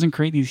so it doesn't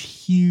create these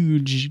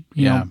huge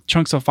you know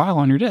chunks of file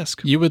on your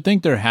disk? You would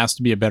think there has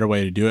to be a better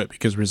way to do it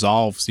because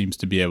Resolve seems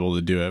to be able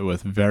to do it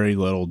with very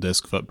little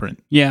disk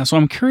footprint. Yeah, so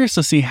I'm curious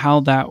to see how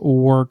that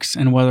works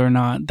and whether or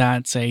not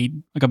that's a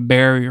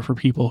barrier for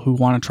people who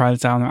want to try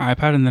this out on their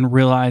iPad and then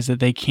realize that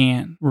they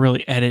can't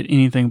really edit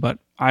anything but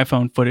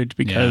iPhone footage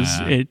because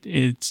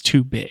it's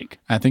too big.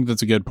 I think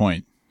that's a good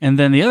point. And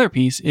then the other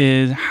piece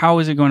is, how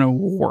is it going to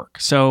work?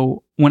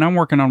 So when I'm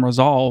working on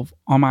Resolve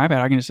on my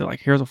iPad, I can just say like,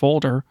 here's a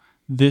folder.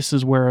 This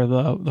is where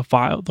the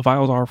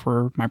files are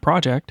for my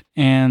project,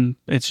 and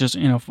it's just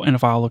in a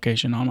file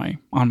location on my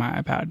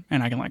iPad,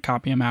 and I can like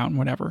copy them out and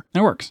whatever.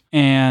 And it works.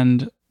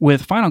 And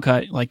with Final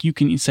Cut, like you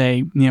can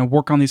say,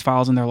 work on these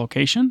files in their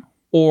location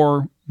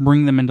or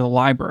bring them into the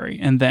library,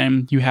 and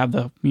then you have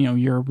the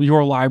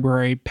your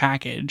library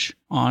package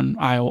on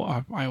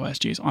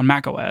on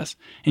Mac OS,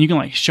 and you can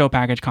like show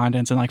package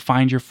contents and like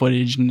find your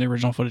footage in the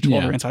original footage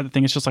folder inside the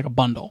thing. It's just like a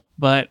bundle.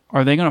 But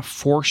are they going to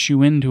force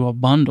you into a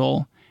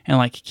bundle and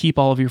like keep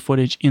all of your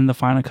footage in the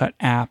Final Cut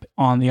app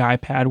on the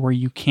iPad where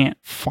you can't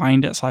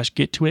find it /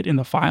 get to it in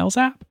the Files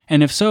app?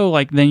 And if so,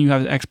 like then you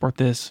have to export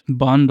this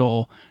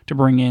bundle to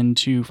bring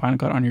into Final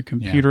Cut on your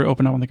computer,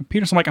 open up on the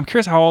computer. So I'm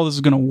curious how all this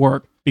is going to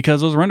work,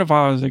 because those render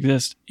files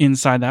exist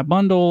inside that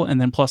bundle,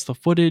 and then plus the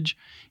footage.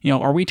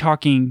 Are we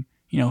talking,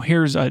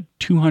 here's a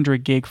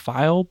 200 gig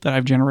file that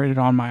I've generated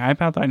on my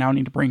iPad that I now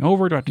need to bring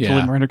over? Do I have to fill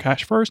in render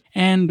cache first?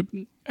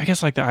 And I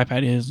guess like the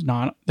iPad is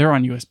not, they're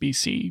on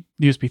USB-C,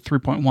 USB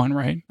 3.1,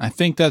 right? I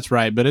think that's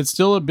right, but it's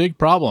still a big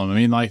problem. I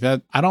mean, like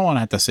that, I don't want to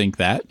have to sync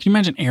that. Can you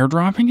imagine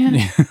airdropping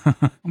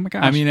it? Oh my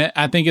gosh. I mean,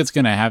 I think it's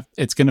going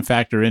to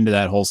factor into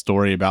that whole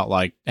story about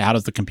like, how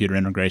does the computer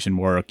integration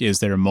work? Is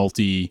there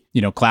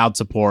cloud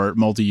support,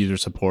 multi-user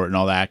support and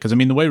all that? Because I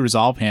mean, the way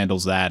Resolve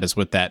handles that is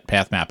with that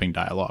path mapping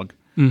dialog.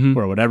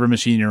 Where whatever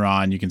machine you're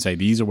on, you can say,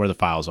 these are where the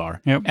files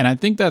are. Yep. And I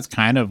think that's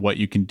kind of what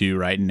you can do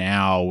right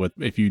now with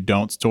if you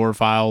don't store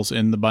files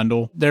in the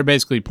bundle. They're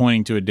basically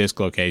pointing to a disk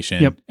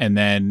location. Yep. And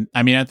then,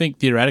 I mean, I think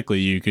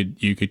theoretically you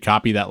could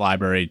copy that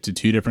library to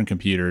 2 different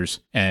computers.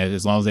 And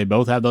as long as they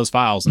both have those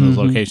files in those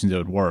locations, it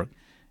would work.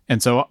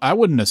 And so I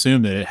wouldn't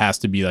assume that it has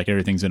to be like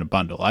everything's in a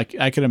bundle. I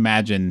could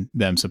imagine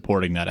them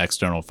supporting that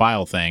external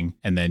file thing.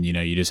 And then,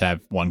 you just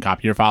have one copy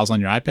of your files on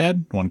your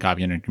iPad, one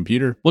copy on your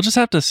computer. We'll just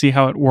have to see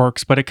how it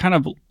works. But it kind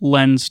of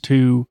lends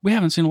to, we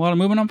haven't seen a lot of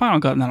movement on Final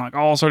Cut. And then like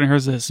all of a sudden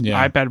here's this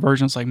iPad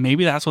version. It's like,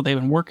 maybe that's what they've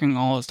been working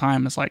all this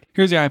time. It's like,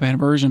 here's the iPad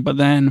version. But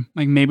then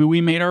like maybe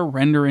we made our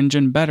render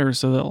engine better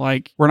so that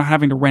like we're not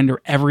having to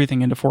render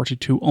everything into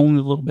 422,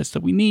 only the little bits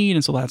that we need.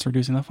 And so that's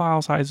reducing the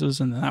file sizes.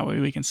 And then that way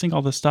we can sync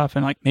all this stuff.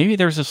 And like maybe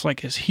there's just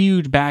like this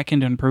huge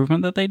back-end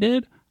improvement that they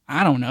did.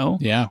 I don't know.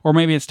 Yeah. Or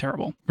maybe it's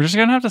terrible. We're just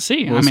going to have to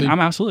see. We'll see. I'm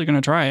absolutely going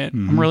to try it.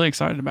 I'm really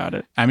excited about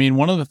it. I mean,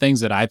 one of the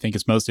things that I think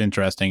is most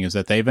interesting is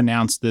that they've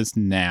announced this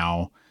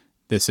now.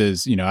 This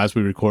is, as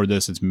we record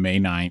this, it's May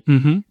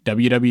 9th.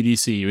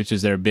 WWDC, which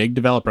is their big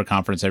developer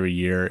conference every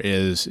year,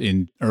 is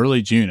in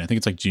early June. I think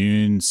it's like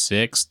June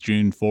 6th,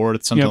 June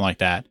 4th, something like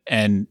that.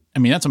 And I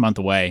mean, that's a month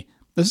away.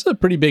 This is a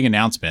pretty big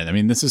announcement. I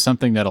mean, this is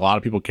something that a lot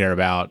of people care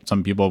about.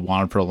 Some people have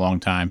wanted for a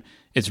long time.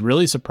 It's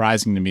really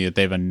surprising to me that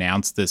they've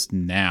announced this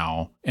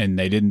now and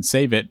they didn't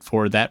save it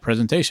for that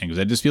presentation, because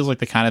it just feels like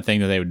the kind of thing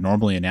that they would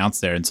normally announce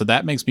there. And so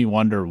that makes me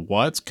wonder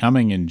what's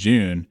coming in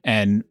June.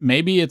 And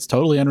maybe it's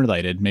totally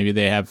unrelated. Maybe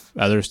they have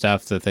other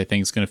stuff that they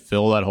think is going to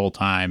fill that whole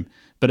time.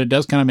 But it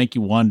does kind of make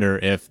you wonder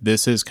if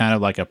this is kind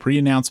of like a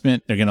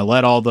pre-announcement. They're going to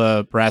let all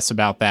the press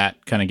about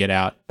that kind of get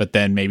out, but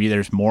then maybe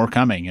there's more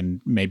coming, and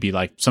maybe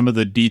like some of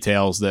the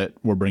details that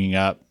we're bringing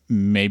up,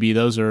 maybe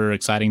those are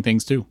exciting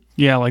things too.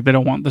 Yeah, like they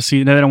don't want this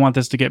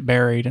to get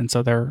buried, and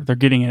so they're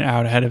getting it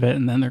out ahead of it,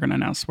 and then they're going to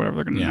announce whatever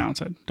they're going to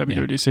announce at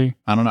WWDC. Yeah.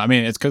 I don't know. I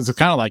mean, it's because it's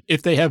kind of like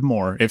if they have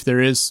more, if there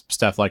is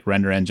stuff like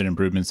render engine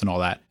improvements and all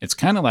that, it's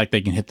kind of like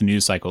they can hit the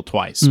news cycle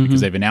twice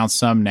because they've announced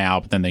some now,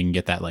 but then they can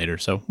get that later.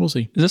 So we'll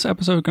see. Is this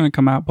episode going to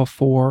come out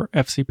before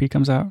FCP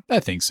comes out?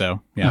 I think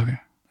so. Yeah. Okay.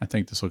 I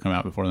think this will come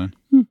out before then.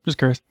 Just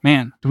curious.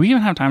 Man, do we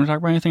even have time to talk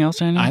about anything else,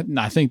 Daniel?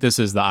 I think this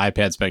is the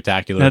iPad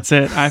Spectacular. That's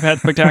it. iPad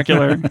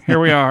Spectacular. Here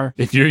we are.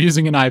 If you're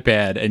using an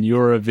iPad and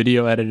you're a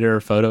video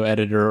editor, photo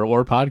editor,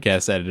 or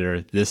podcast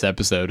editor, this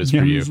episode is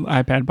for you.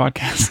 iPad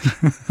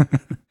podcast.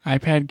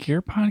 iPad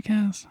Gear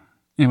podcast?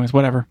 Anyways,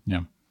 whatever.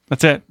 Yeah.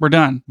 That's it. We're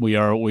done. We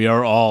are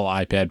all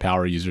iPad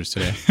power users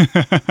today.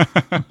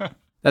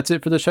 That's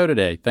it for the show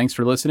today. Thanks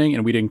for listening,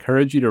 and we'd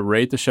encourage you to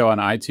rate the show on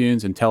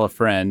iTunes and tell a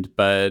friend,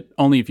 but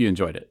only if you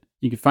enjoyed it.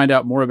 You can find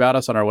out more about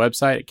us on our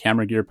website at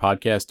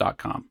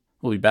cameragearpodcast.com.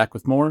 We'll be back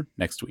with more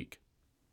next week.